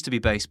America it used to be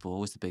baseball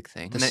was the big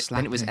thing, The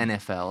then it was slapping.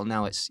 NFL,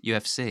 now it's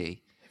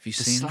UFC. Have you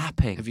The seen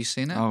slapping. it? Have you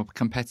seen it? Oh,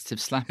 competitive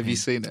slapping. Have you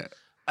seen it?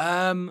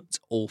 It's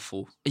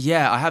awful.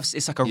 Yeah, I have.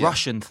 It's like a Yeah.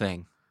 Russian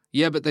thing.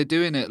 Yeah, but they're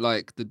doing it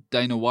like the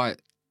Dana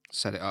White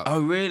set it up.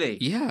 Oh, really?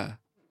 Yeah.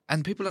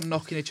 And people are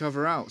knocking each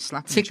other out,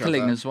 slapping Tickling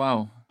each other. as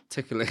well.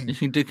 Tickling. You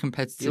can do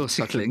competitive You're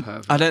such a tickling.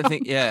 pervert. I don't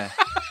think. Yeah,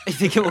 You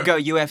think it will go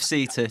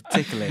UFC to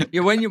tickling?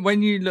 Yeah, when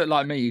you look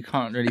like me, you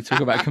can't really talk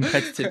about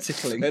competitive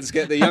tickling. Let's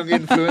get the young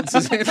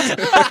influencers in.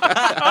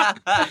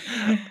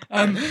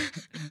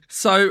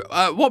 So,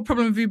 what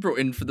problem have you brought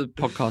in for the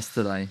podcast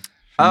today?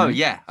 Oh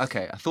yeah,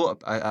 okay. I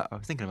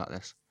was thinking about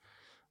this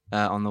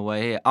on the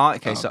way here.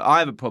 So I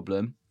have a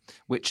problem,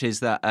 which is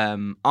that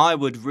I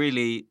would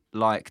really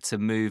like to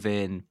move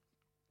in.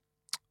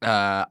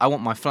 I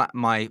want my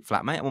flatmate.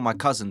 I want my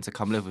cousin to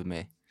come live with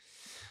me.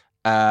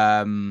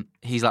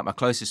 He's like my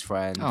closest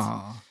friend.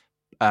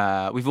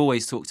 We've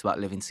always talked about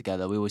living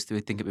together. We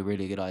think it'd be a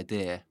really good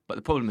idea. But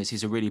the problem is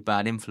he's a really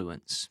bad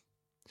influence.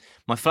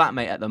 My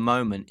flatmate at the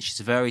moment, she's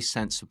a very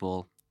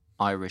sensible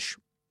Irish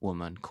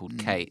woman called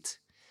Kate,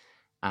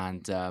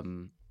 and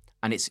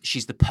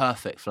she's the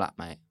perfect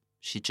flatmate.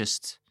 She's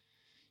just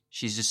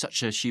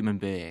such a human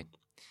being,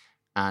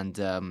 and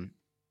her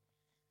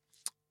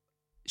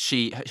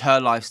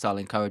lifestyle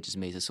encourages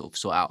me to sort of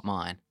sort out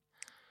mine.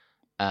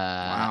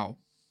 Wow.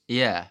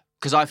 Yeah,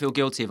 because I feel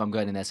guilty if I'm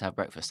going in there to have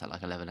breakfast at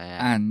like 11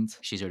 a.m. And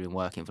she's already been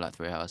working for like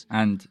 3 hours.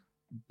 And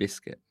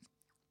biscuit.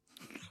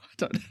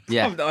 I don't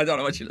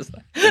know what you just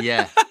say.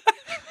 Yeah.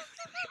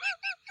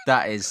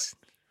 That is...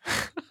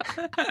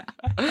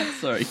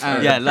 Sorry.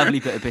 Yeah,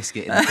 lovely bit of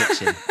biscuit in the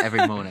kitchen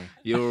every morning.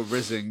 You're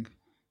rizzing.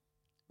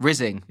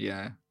 Rizzing?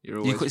 Yeah. You're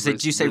always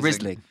did you say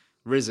rizzling?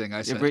 Rizzing,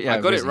 I said. Yeah,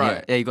 I got rizzing, it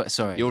right. Yeah, you got it.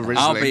 Sorry. You're rizzling.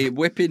 I'll be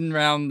whipping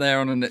round there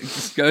on an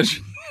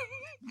excursion.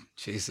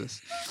 Jesus.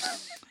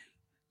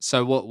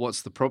 So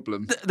what's the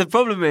problem? The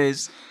problem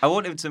is I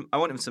want him to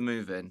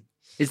move in.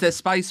 Is there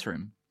space for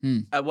him?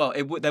 Well,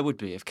 there would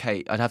be if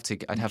Kate. I'd have to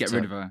Get to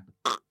rid of her.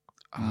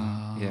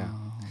 Yeah.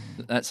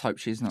 Let's hope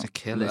she's not. To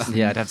kill her. listening.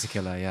 Yeah, I'd have to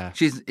kill her. Yeah.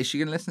 Is she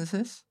going to listen to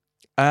this?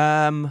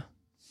 Who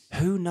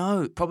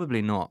knows?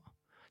 Probably not.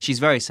 She's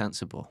very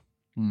sensible.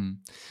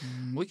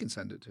 We can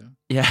send it to her.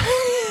 Yeah.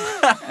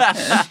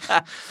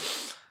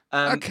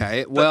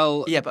 Okay.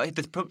 Well. But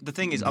the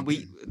thing is,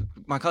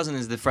 my cousin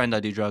is the friend I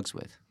do drugs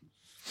with.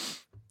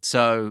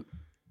 So,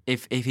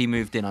 if he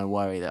moved in, I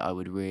worry that I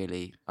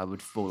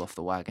would fall off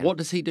the wagon. What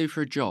does he do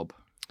for a job?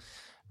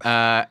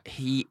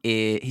 He's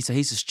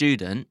a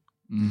student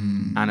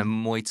and a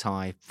Muay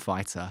Thai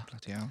fighter.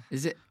 Bloody hell.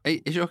 Is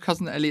your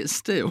cousin Elliot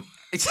Steele?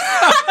 Do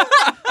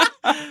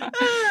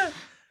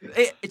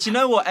you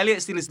know what?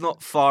 Elliot Steele is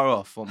not far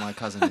off what my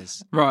cousin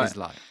is like.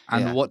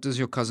 And Yeah. what does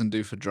your cousin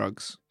do for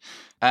drugs?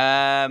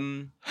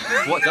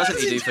 What doesn't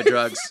he do for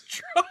drugs?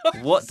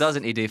 What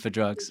doesn't he do for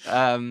drugs?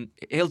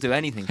 He'll do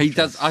anything. He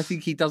does. I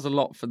think he does a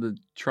lot for the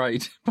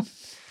trade.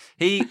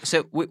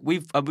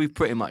 We've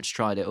pretty much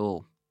tried it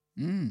all.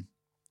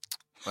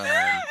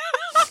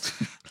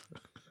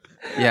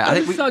 Yeah,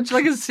 I think such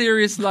like a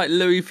serious like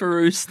Louis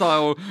Theroux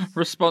style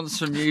response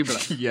from you, but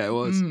like, Yeah, it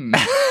was.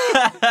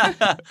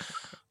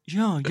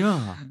 Yeah.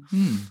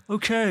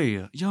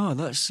 Okay. Yeah,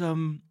 that's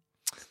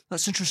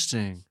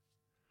interesting.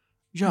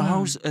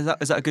 Yeah, is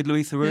that a good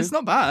Louis Theroux? it's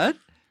not bad.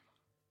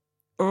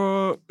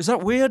 Is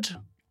that weird?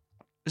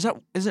 Is it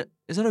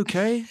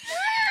okay?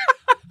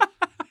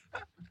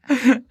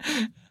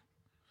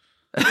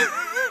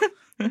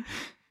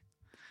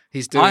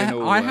 He's doing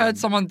all. I heard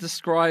someone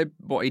describe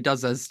what he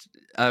does as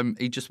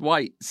he just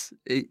waits.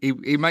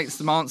 He makes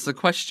them answer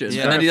questions,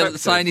 Yeah. and then he doesn't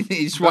Effective. say anything.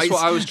 He just That's waits.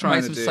 what I was trying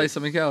makes to them do. say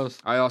something else.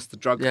 I asked the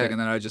drug Yeah. thing, and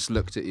then I just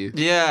looked at you.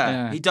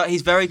 Yeah.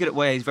 He's very good at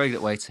waiting. He's very good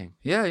at waiting.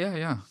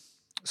 Yeah.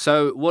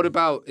 So, what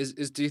about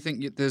do you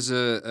think there's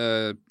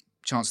a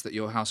chance that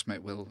your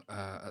housemate will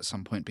at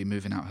some point be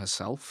moving out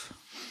herself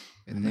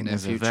in the near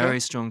There's future? a very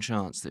strong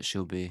chance that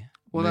she'll be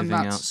Well, then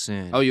moving that's out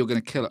soon. Oh, you're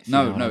going to kill her? you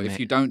know No, what no. I If mean.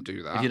 you don't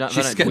do that, If you don't-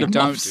 She's don't- scared we of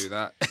don't moths. do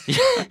that.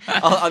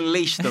 I'll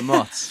unleash the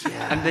moths,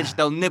 and then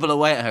they'll nibble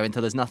away at her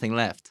until there's nothing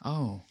left.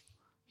 Oh,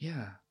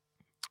 yeah.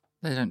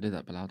 They don't do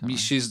that, Bilal. I mean,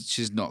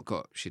 she's not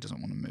got. She doesn't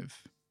want to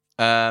move.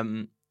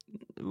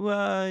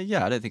 Well,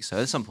 yeah, I don't think so.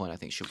 At some point, I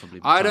think she'll probably.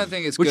 I don't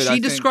think it's Would good. she I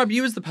think- describe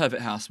you as the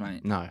perfect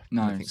housemate? No, I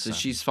No. don't think So so.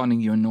 she's finding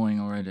you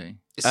annoying already.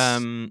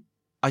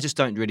 I just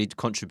don't really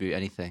contribute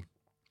anything.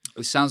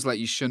 It sounds like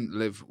you shouldn't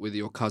live with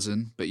your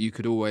cousin, but you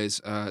could always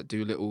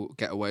do little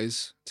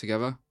getaways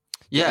together.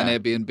 Yeah, Get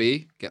an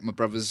Airbnb, get my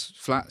brother's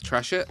flat,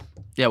 trash it.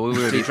 yeah. We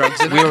already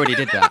drugs in we already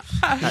did that.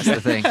 That's the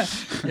thing.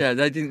 Yeah,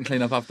 they didn't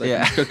clean up after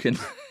Yeah. cooking.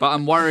 But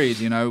I'm worried,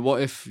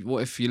 what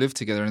if you live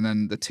together and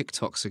then the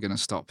TikToks are going to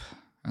stop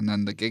and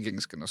then the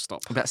gigging's going to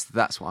stop.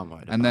 That's what I'm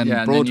worried about. And then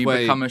Yeah, and then you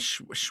Broadway become a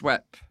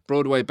Schwepp.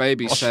 Broadway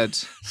Baby said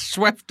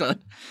Schwepter.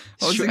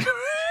 What was it?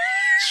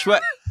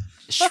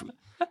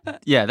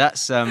 Yeah,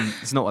 that's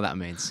it's not what that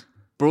means.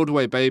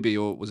 Broadway Baby,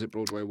 or was it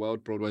Broadway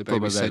World? Broadway Baby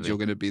Broadway said Baby. you're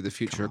going to be the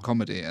future of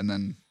comedy, and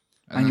then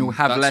And you'll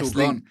have that's less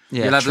all gone.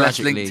 Yeah, you'll have less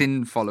tragically.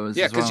 LinkedIn followers.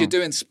 Yeah, as because well. you're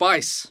doing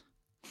Spice.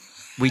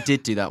 We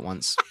did do that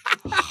once.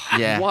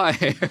 Yeah. Why?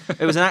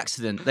 It was an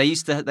accident. They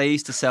used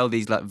to sell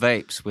these like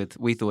vapes with.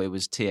 We thought it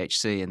was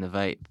THC in the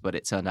vape, but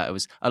it turned out it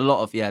was a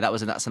lot of. Yeah, that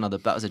was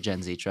a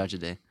Gen Z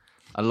tragedy.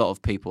 A lot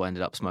of people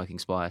ended up smoking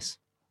Spice,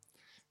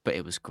 but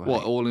it was great.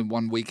 What, all in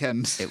one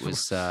weekend? It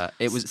was. I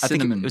think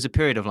Cinnamon. it was a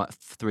period of like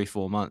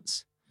 3-4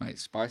 months. Mate,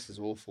 Spice is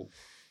awful.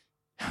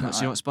 Do you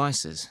know what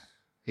Spice is?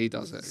 He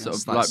does it. Sort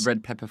of like like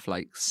red pepper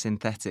flakes.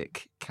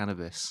 synthetic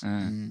cannabis.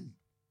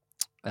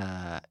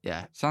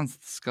 Yeah. Sounds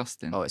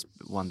disgusting. Oh, it's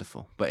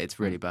wonderful, but it's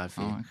really bad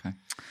for you. Oh, okay.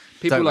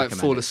 People Don't like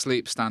recommend fall it.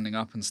 asleep standing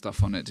up and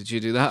stuff on it. Did you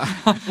do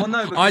that? Well,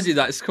 no, I do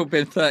that. It's called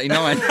being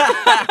 39.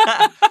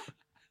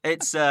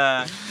 It's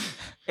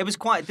it was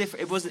quite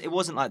different. It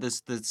wasn't like the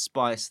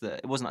spice that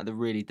it wasn't like the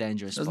really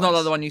dangerous. It's spice. not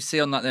like the one you see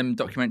on like them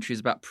documentaries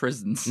about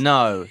prisons.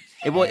 No,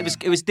 it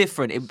was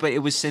different, but it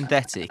was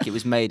synthetic. It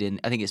was made in,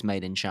 I think it's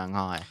made in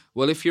Shanghai.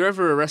 Well, if you're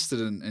ever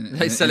arrested in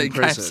They sell it in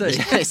prison,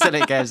 KFC. They sell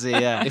it at KFC,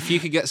 yeah. if you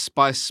could get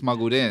spice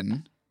smuggled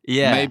in,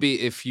 Yeah.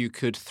 maybe if you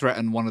could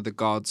threaten one of the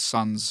guards'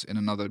 sons in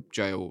another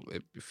jail,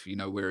 if you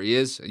know where he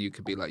is, and you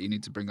could be like, you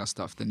need to bring us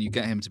stuff, then you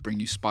get him to bring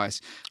you spice.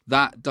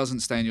 That doesn't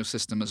stay in your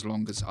system as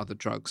long as other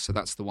drugs. So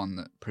that's the one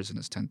that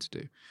prisoners tend to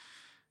do.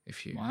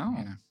 If you,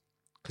 Wow.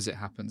 because it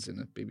happens in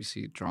a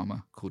BBC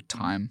drama called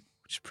Time,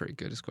 which is pretty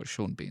good. It's got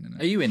Sean Bean in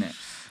it. Are you in it?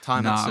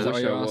 Time No, out. I Is that wish what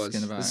I you're was.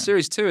 asking about The it?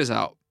 series 2 is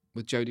out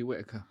with Jodie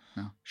Whittaker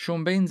now.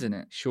 Sean Bean's in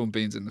it. Sean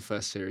Bean's in the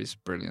first series.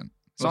 Brilliant.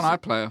 It's What's on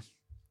it? iPlayer.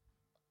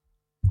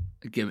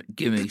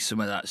 Give me some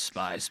of that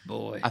spice,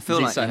 boy. I feel Is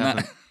he like saying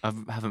that? I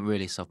haven't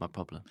really solved my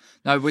problem.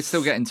 No, we're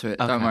still getting to it.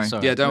 Don't Okay, worry.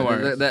 sorry. Yeah, don't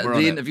worry. The We're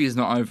on it. interview's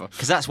not over.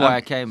 Because that's why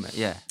I came.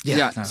 Yeah.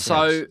 Yeah. no,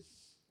 So,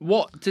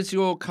 what does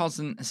your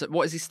cousin?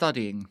 What is he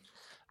studying?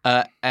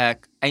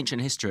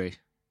 Ancient history.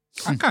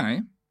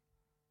 Okay.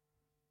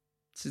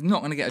 So he's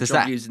not going to get a Does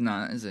job that- using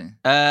that, is he?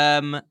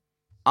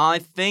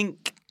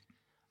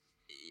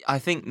 I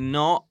think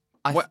not.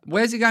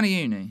 Where's he going to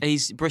uni?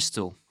 He's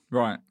Bristol,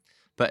 Right.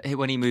 but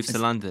when he moves to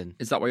London,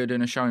 Is that why you're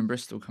doing a show in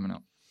Bristol coming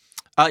up?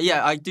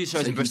 yeah, I do shows So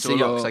you in can Bristol see a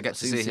lot your- 'cause I get to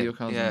so you can see see him. your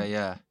cousin. Yeah,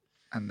 yeah.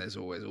 And there's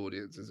always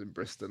audiences in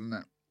Bristol, isn't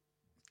it?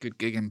 Good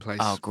gigging place.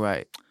 Oh,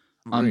 great.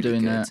 I'm Really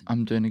doing good.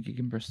 I'm doing a gig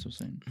in Bristol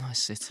soon. Nice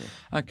city.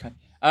 Okay.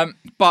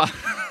 But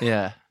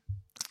Yeah.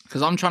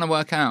 because I'm trying to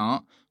work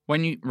out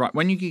when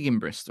you gig in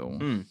Bristol,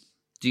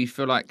 do you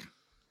feel like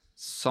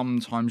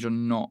sometimes you're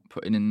not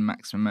putting in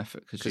maximum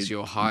effort because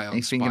you're high on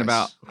you're thinking spice.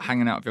 about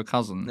hanging out with your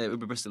cousin? No, it would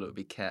be Bristol. It would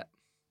be Ket.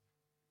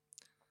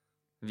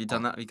 Have you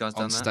done that? Have you guys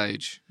done on that?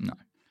 stage. No.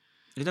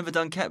 You've never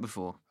done Ket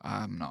before.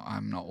 I'm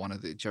not one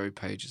of the. Joey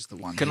Page is the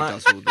one Can who I-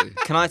 does all the.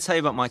 Can I tell you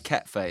about my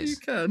Ket phase?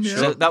 can, yeah.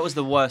 So that was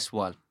the worst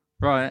one.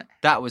 Right.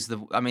 That was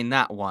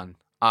that one.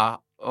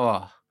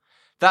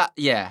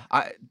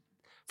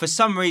 For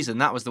some reason,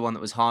 that was the one that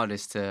was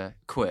hardest to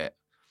quit.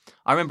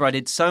 I remember I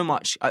did so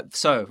much.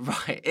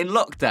 In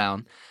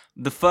lockdown,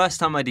 the first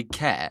time I did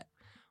Ket,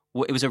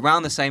 it was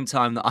around the same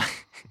time that I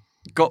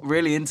got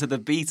really into the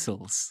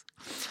Beatles.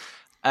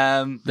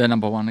 They're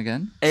number one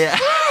again. Yeah.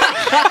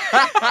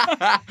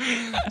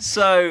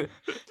 so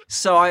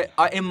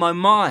I in my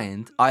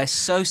mind I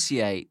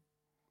associate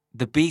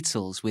the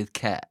Beatles with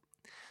Ket.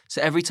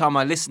 So every time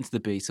I listen to the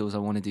Beatles, I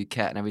want to do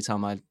Ket, and every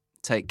time I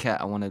take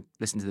Ket, I want to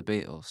listen to the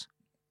Beatles.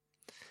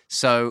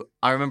 So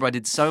I remember I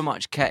did so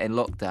much Ket in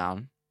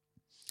lockdown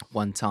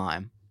one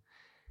time,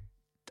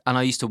 and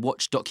I used to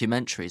watch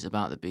documentaries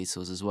about the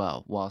Beatles as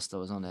well whilst I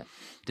was on it.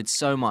 Did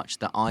so much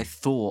that I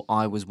thought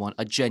I was one.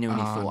 I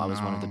genuinely thought I was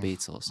one of the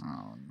Beatles.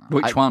 Oh, no.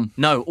 Which one?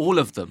 No, all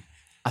of them.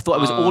 I thought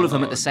it was all of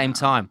them at the same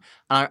time.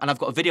 And I've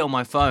got a video on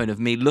my phone of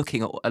me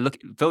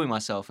filming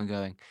myself and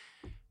going,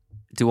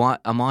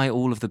 am I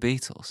all of the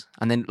Beatles?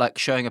 And then like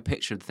showing a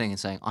picture of the thing and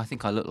saying, I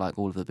think I look like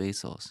all of the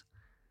Beatles.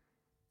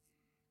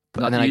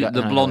 But Like then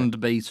the blonde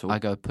Beatle. I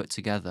go put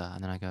together,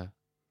 and then I go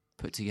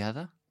put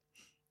together,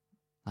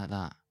 like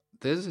that.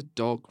 There's a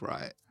dog,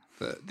 right?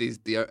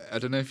 I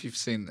don't know if you've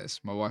seen this.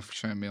 My wife was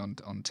showing me on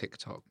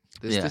TikTok.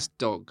 There's this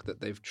dog that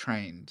they've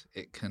trained.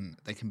 They can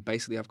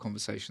basically have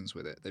conversations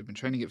with it. They've been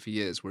training it for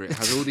years, where it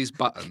has all these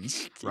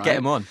buttons. Right? Get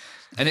him on.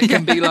 And it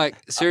can be like,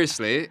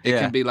 seriously, it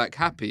Yeah. can be like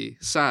happy,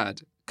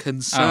 sad,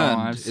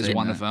 concerned I've is seen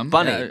one that. of them.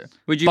 Bunny. Yeah.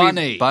 Would you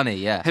Bunny. Bunny,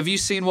 yeah. Have you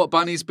seen what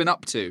Bunny's been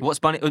up to? What's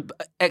Bunny?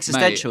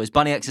 Existential. Is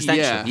Bunny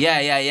existential? Yeah.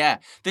 Yeah.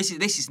 This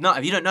is not.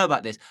 If you don't know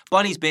about this,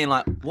 Bunny's being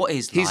like, what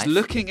is He's life?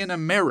 looking in a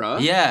mirror.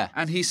 Yeah.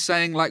 And he's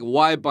saying like,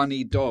 why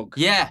Bunny dog?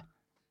 Yeah.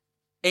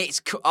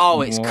 It's Wow.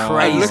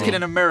 crazy. Looking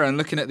in a mirror and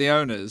looking at the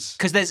owners.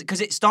 Because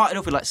it started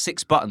off with like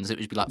 6 buttons. It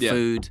would be like Yeah.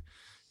 food,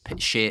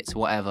 shit,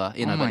 whatever,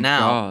 you know. Oh but my now,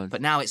 God.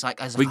 but now it's like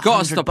there's We got to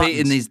 100 stop buttons.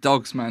 eating these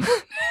dogs, man.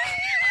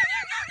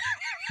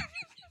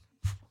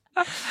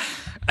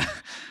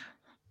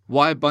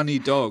 Why Bunny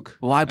dog?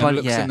 Why Bunny? And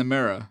looks Yeah. in the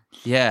mirror.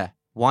 Yeah.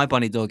 Why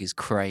Bunny Dog is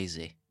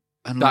crazy.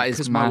 And That is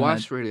because my mad.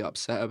 wife's really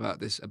upset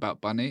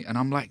about Bunny, and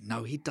I'm like,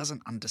 no, he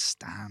doesn't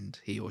understand.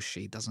 He or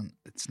she doesn't.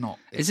 It's not.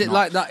 Is it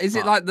like that? Is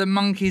it like the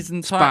monkeys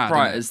and bad, isn't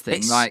typewriters it? thing?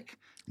 It's- Like,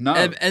 No,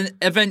 and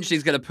eventually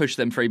he's going to push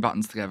them 3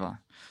 buttons together.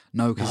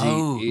 no, because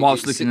No. he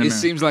Whilst looking in the it mirror.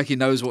 seems like he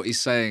knows what he's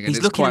saying. And He's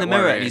it's looking in quite the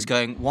mirror worrying. and he's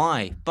going,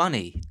 "Why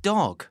Bunny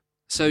Dog?"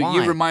 So Why?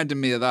 you reminded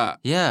me of that.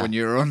 Yeah. When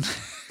you were on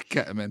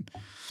Ketamine.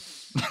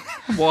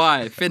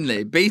 Why?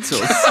 Finlay,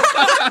 Beatles.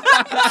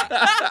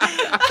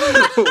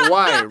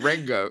 Why,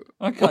 Ringo?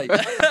 Okay.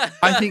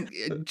 I think,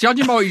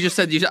 judging by what you just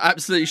said, you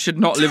absolutely should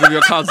not live with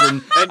your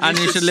cousin and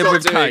you should live stop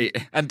with doing-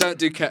 Kate. And don't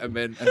do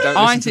ketamine and don't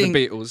listen to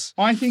the Beatles.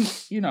 I think,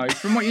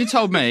 from what you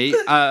told me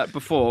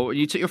before,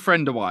 you took your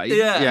friend away.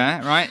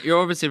 Yeah. Right? You're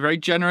obviously a very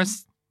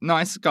generous,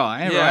 nice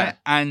guy, Yeah. right?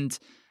 And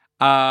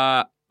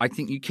I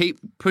think you keep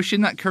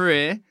pushing that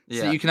career so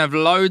Yeah. that you can have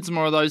loads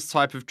more of those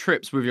type of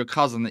trips with your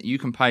cousin that you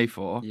can pay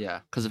for Yeah.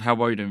 because of how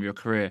well you're doing with your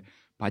career.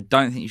 But I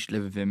don't think you should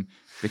live with him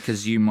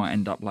because you might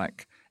end up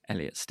like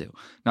Elliot Steele.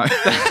 No.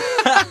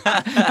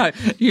 No,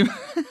 you...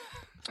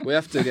 We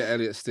have to get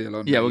Elliot Steele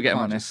on. Yeah, You we'll get him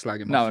can't on there. just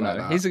slag him No, off no, like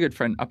that. he's a good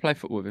friend. I play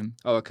football with him.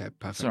 Oh, okay,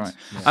 perfect.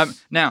 It's all right.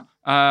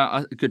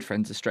 Now, good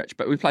friends a stretch,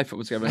 but we play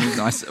football together and he's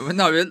nice.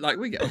 No, like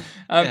we get.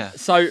 Yeah.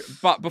 So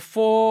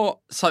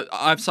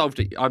I've solved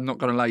it. I'm not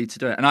going to allow you to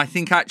do it. And I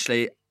think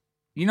actually,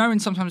 when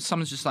sometimes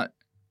someone's just like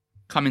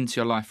come into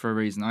your life for a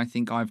reason. I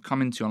think I've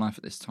come into your life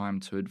at this time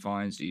to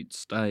advise you to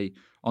stay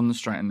on the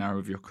straight and narrow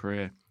of your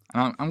career.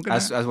 And I'm going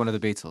As one of the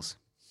Beatles.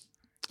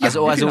 Yeah, as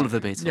if all you of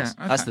the Beatles. Yeah,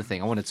 That's okay. the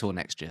thing. I want to tour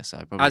next year, so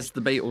probably. as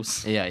the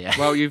Beatles. Yeah.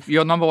 Well,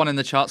 you're number one in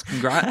the charts.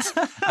 Congrats.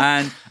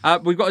 And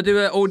we've got to do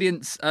an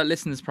audience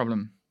listeners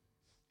problem.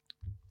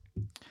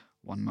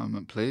 One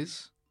moment,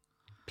 please.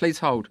 Please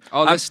hold.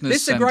 Our listeners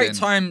this is a send great in-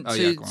 time Oh,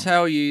 to yeah, go on.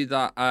 tell you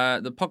that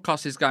the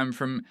podcast is going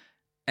from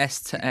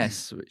S to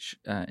S, which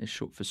is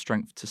short for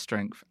strength to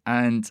strength.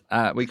 And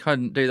we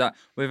couldn't do that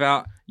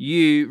without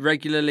you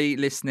regularly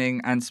listening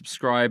and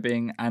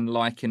subscribing and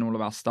liking all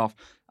of our stuff.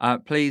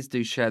 Please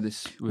do share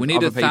this with We need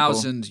other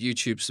 1,000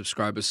 YouTube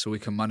subscribers so we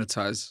can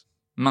monetize.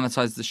 people.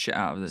 Monetize the shit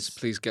out of this.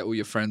 Please get all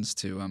your friends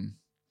to.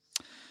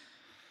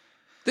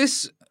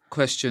 This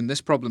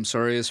problem,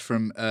 is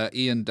from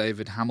Ian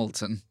David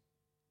Hamilton.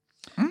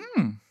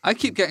 I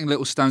keep getting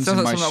little stones Sounds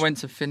in like my someone that went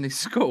to Finlay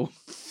school.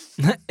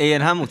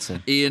 Ian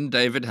Hamilton. Ian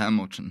David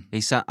Hamilton.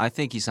 I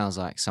think he sounds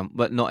like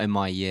but not in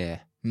my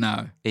year.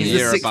 No, He's Yeah. the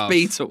year sixth above.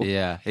 Beatle.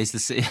 Yeah, he's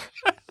the.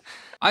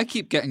 I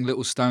keep getting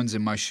little stones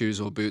in my shoes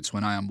or boots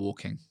when I am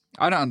walking.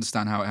 I don't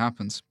understand how it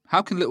happens.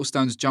 How can little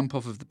stones jump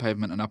off of the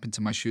pavement and up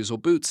into my shoes or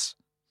boots?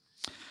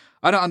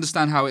 I don't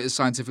understand how it is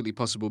scientifically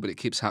possible, but it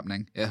keeps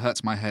happening. It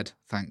hurts my head.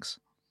 Thanks.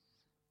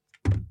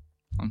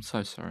 I'm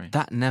so sorry.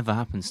 That never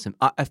happens to him.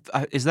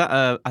 Is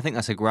that I think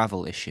that's a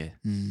gravel issue.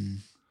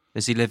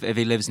 Does he live? If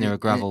he lives near a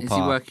gravel is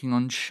park, he working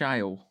on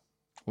shale?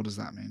 What does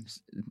that mean?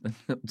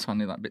 Little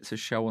tiny like bits of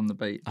shell on the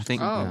beach. I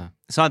think Oh. yeah.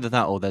 It's either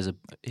that or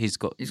he's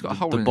got a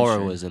hole the in his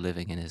borrowers are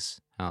living in his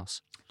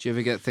house. Do you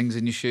ever get things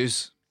in your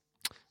shoes?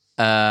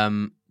 Do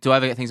I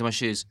ever get things in my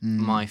shoes?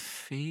 My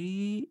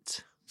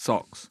feet,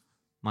 Socks.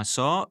 my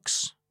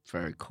socks,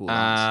 Very cool.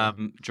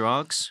 answer.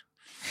 drugs.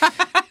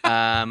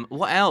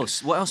 What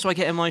else? What else do I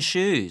get in my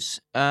shoes?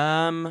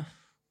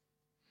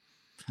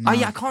 Oh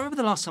yeah, I can't remember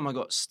the last time I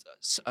got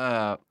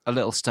a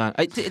little stone.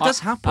 It does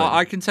happen.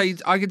 I can tell you.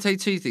 I can tell you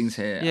two things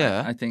here.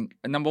 Yeah. I think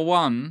number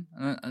one.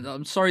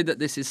 I'm sorry that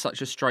this is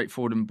such a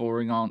straightforward and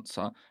boring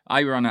answer.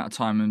 A, we run out of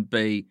time, and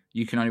B,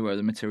 you can only wear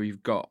the material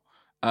you've got.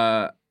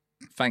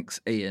 Thanks,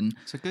 Ian.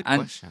 It's a good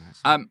And, question.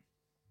 Actually.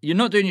 You're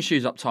not doing your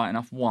shoes up tight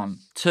enough. One,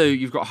 two,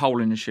 you've got a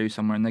hole in your shoe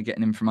somewhere, and they're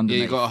getting in from Yeah,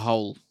 underneath. you got a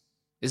hole.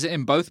 Is it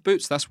in both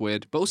boots? That's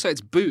weird. But also,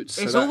 it's boots.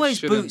 so It's that always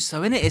shouldn't- boots,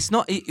 though, isn't it? It's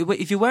not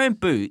if you're wearing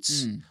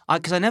boots,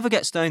 because I never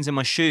get stones in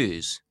my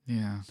shoes.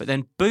 Yeah. But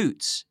then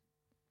boots,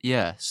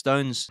 yeah,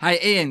 stones. Hey,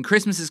 Ian,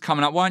 Christmas is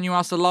coming up. Why don't you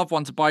ask a loved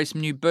one to buy you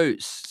some new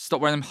boots? Stop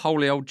wearing them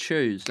holy old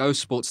shoes. Go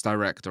Sports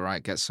Direct, all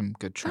right? Get some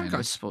good Don't training.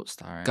 go Sports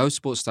Direct. Go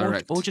Sports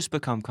Direct. Or just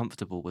become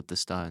comfortable with the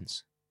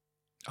stones.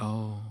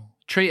 Oh.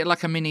 Treat it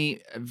like a mini,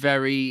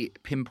 very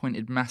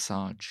pinpointed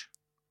massage.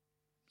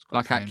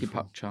 Like painful.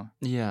 acupuncture.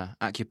 Yeah,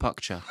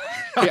 acupuncture.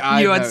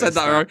 I You had noticed said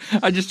that wrong.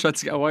 I just tried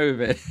to get away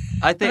with it.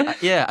 I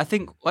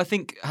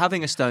think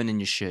having a stone in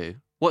your shoe.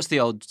 What's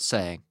the old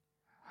saying?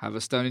 Have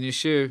a stone in your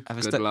shoe. Have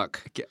a Good sto-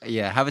 luck.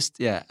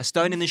 Yeah, a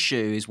stone in the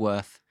shoe is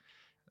worth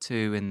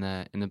two in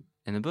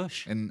the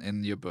bush.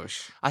 In your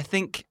bush. I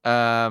think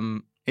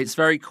It's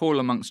very cool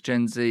amongst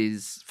Gen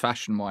Zs,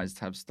 fashion-wise,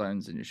 to have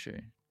stones in your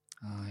shoe.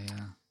 Oh,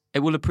 yeah.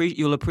 you'll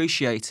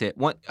appreciate it.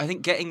 I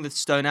think getting the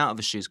stone out of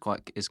the shoe is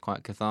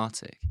quite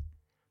cathartic.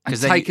 And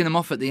then taking them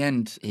off at the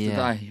end of the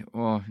Yeah. day.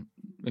 Or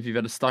if you've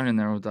had a stone in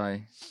there all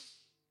day.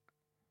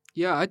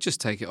 Yeah, I'd just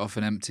take it off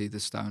and empty the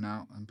stone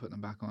out and put them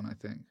back on, I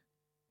think.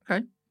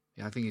 Okay.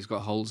 Yeah, I think he's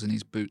got holes in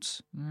his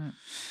boots. Yeah.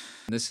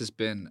 This has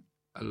been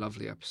a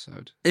lovely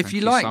episode. If Thank you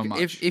you like, so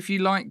much. if you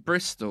like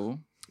Bristol,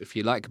 If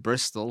you like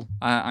Bristol,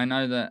 I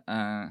know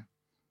that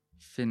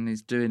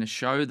Finley's doing a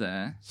show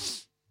there.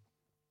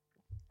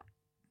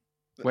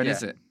 When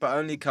is it? But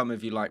only come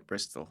if you like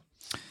Bristol.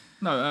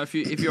 No, if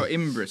you're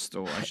in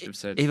Bristol, I should have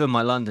said. Even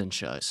my London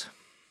shows.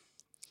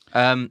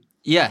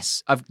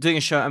 Yes, I'm doing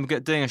a show. I'm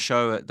doing a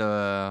show at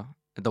the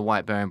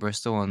White Bear in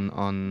Bristol on.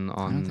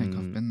 I don't think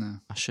I've been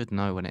there. I should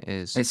know when it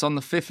is. It's on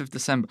the 5th of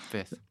December.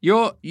 5th.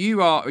 You're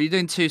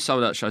doing 2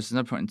 sold out shows.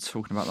 There's no point in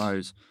talking about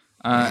those.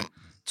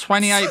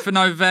 28th of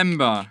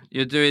November,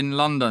 you're doing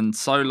London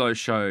solo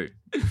show.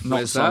 Not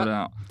Where's sold that?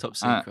 out. Top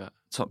secret.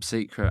 top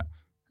secret.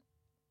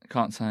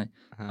 Can't say.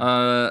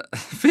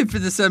 5th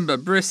of December,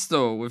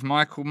 Bristol with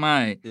Michael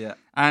May. Yeah.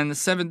 And the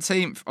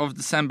 17th of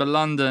December,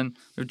 London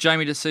with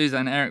Jamie D'Souza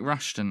and Eric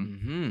Rushton.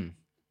 Mm-hmm.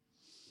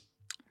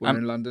 We're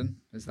in London.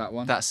 Is that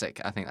one? That's it.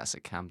 I think that's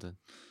at Camden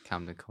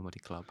Comedy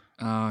Club.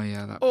 Oh,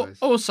 yeah, that place.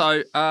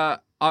 Also,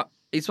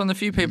 he's one of the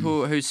few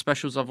people whose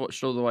specials I've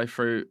watched all the way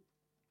through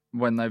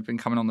when they've been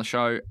coming on the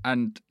show,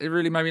 and it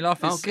really made me laugh.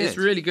 It's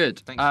really good.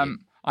 Thank you.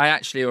 I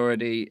actually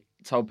already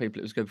told people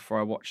it was good before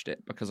I watched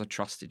it because I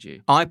trusted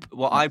you. I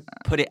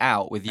put it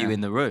out with you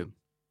in the room.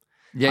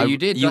 Yeah, you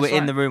did. You that's were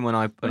in right. the room when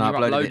I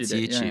uploaded it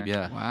to it, YouTube.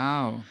 Yeah.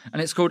 Wow.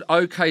 And it's called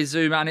OK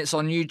Zoom, and it's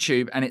on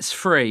YouTube, and it's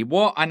free.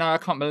 What? I know, I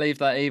can't believe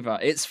that either.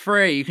 It's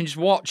free. You can just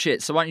watch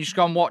it. So why don't you just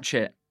go and watch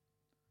it?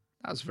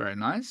 That's very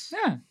nice.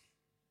 Yeah.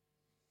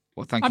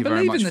 Well, thank you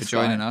very much for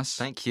joining us.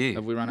 Thank you.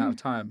 Have we run out of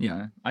time?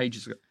 Yeah,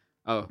 ages ago.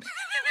 Oh.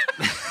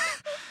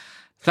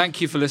 Thank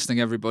you for listening,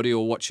 everybody,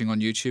 or watching on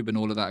YouTube and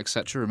all of that,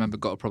 etc. Remember,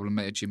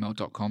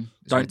 gotaproblem@gmail.com.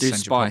 Don't do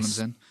send your problems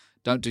spice. in.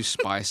 Don't do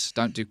spice.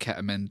 Don't do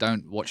ketamine.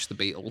 Don't watch the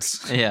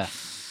Beatles. Yeah.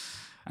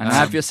 And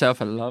have yourself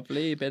a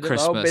lovely bit of old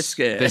Christmas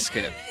biscuit.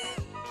 biscuit.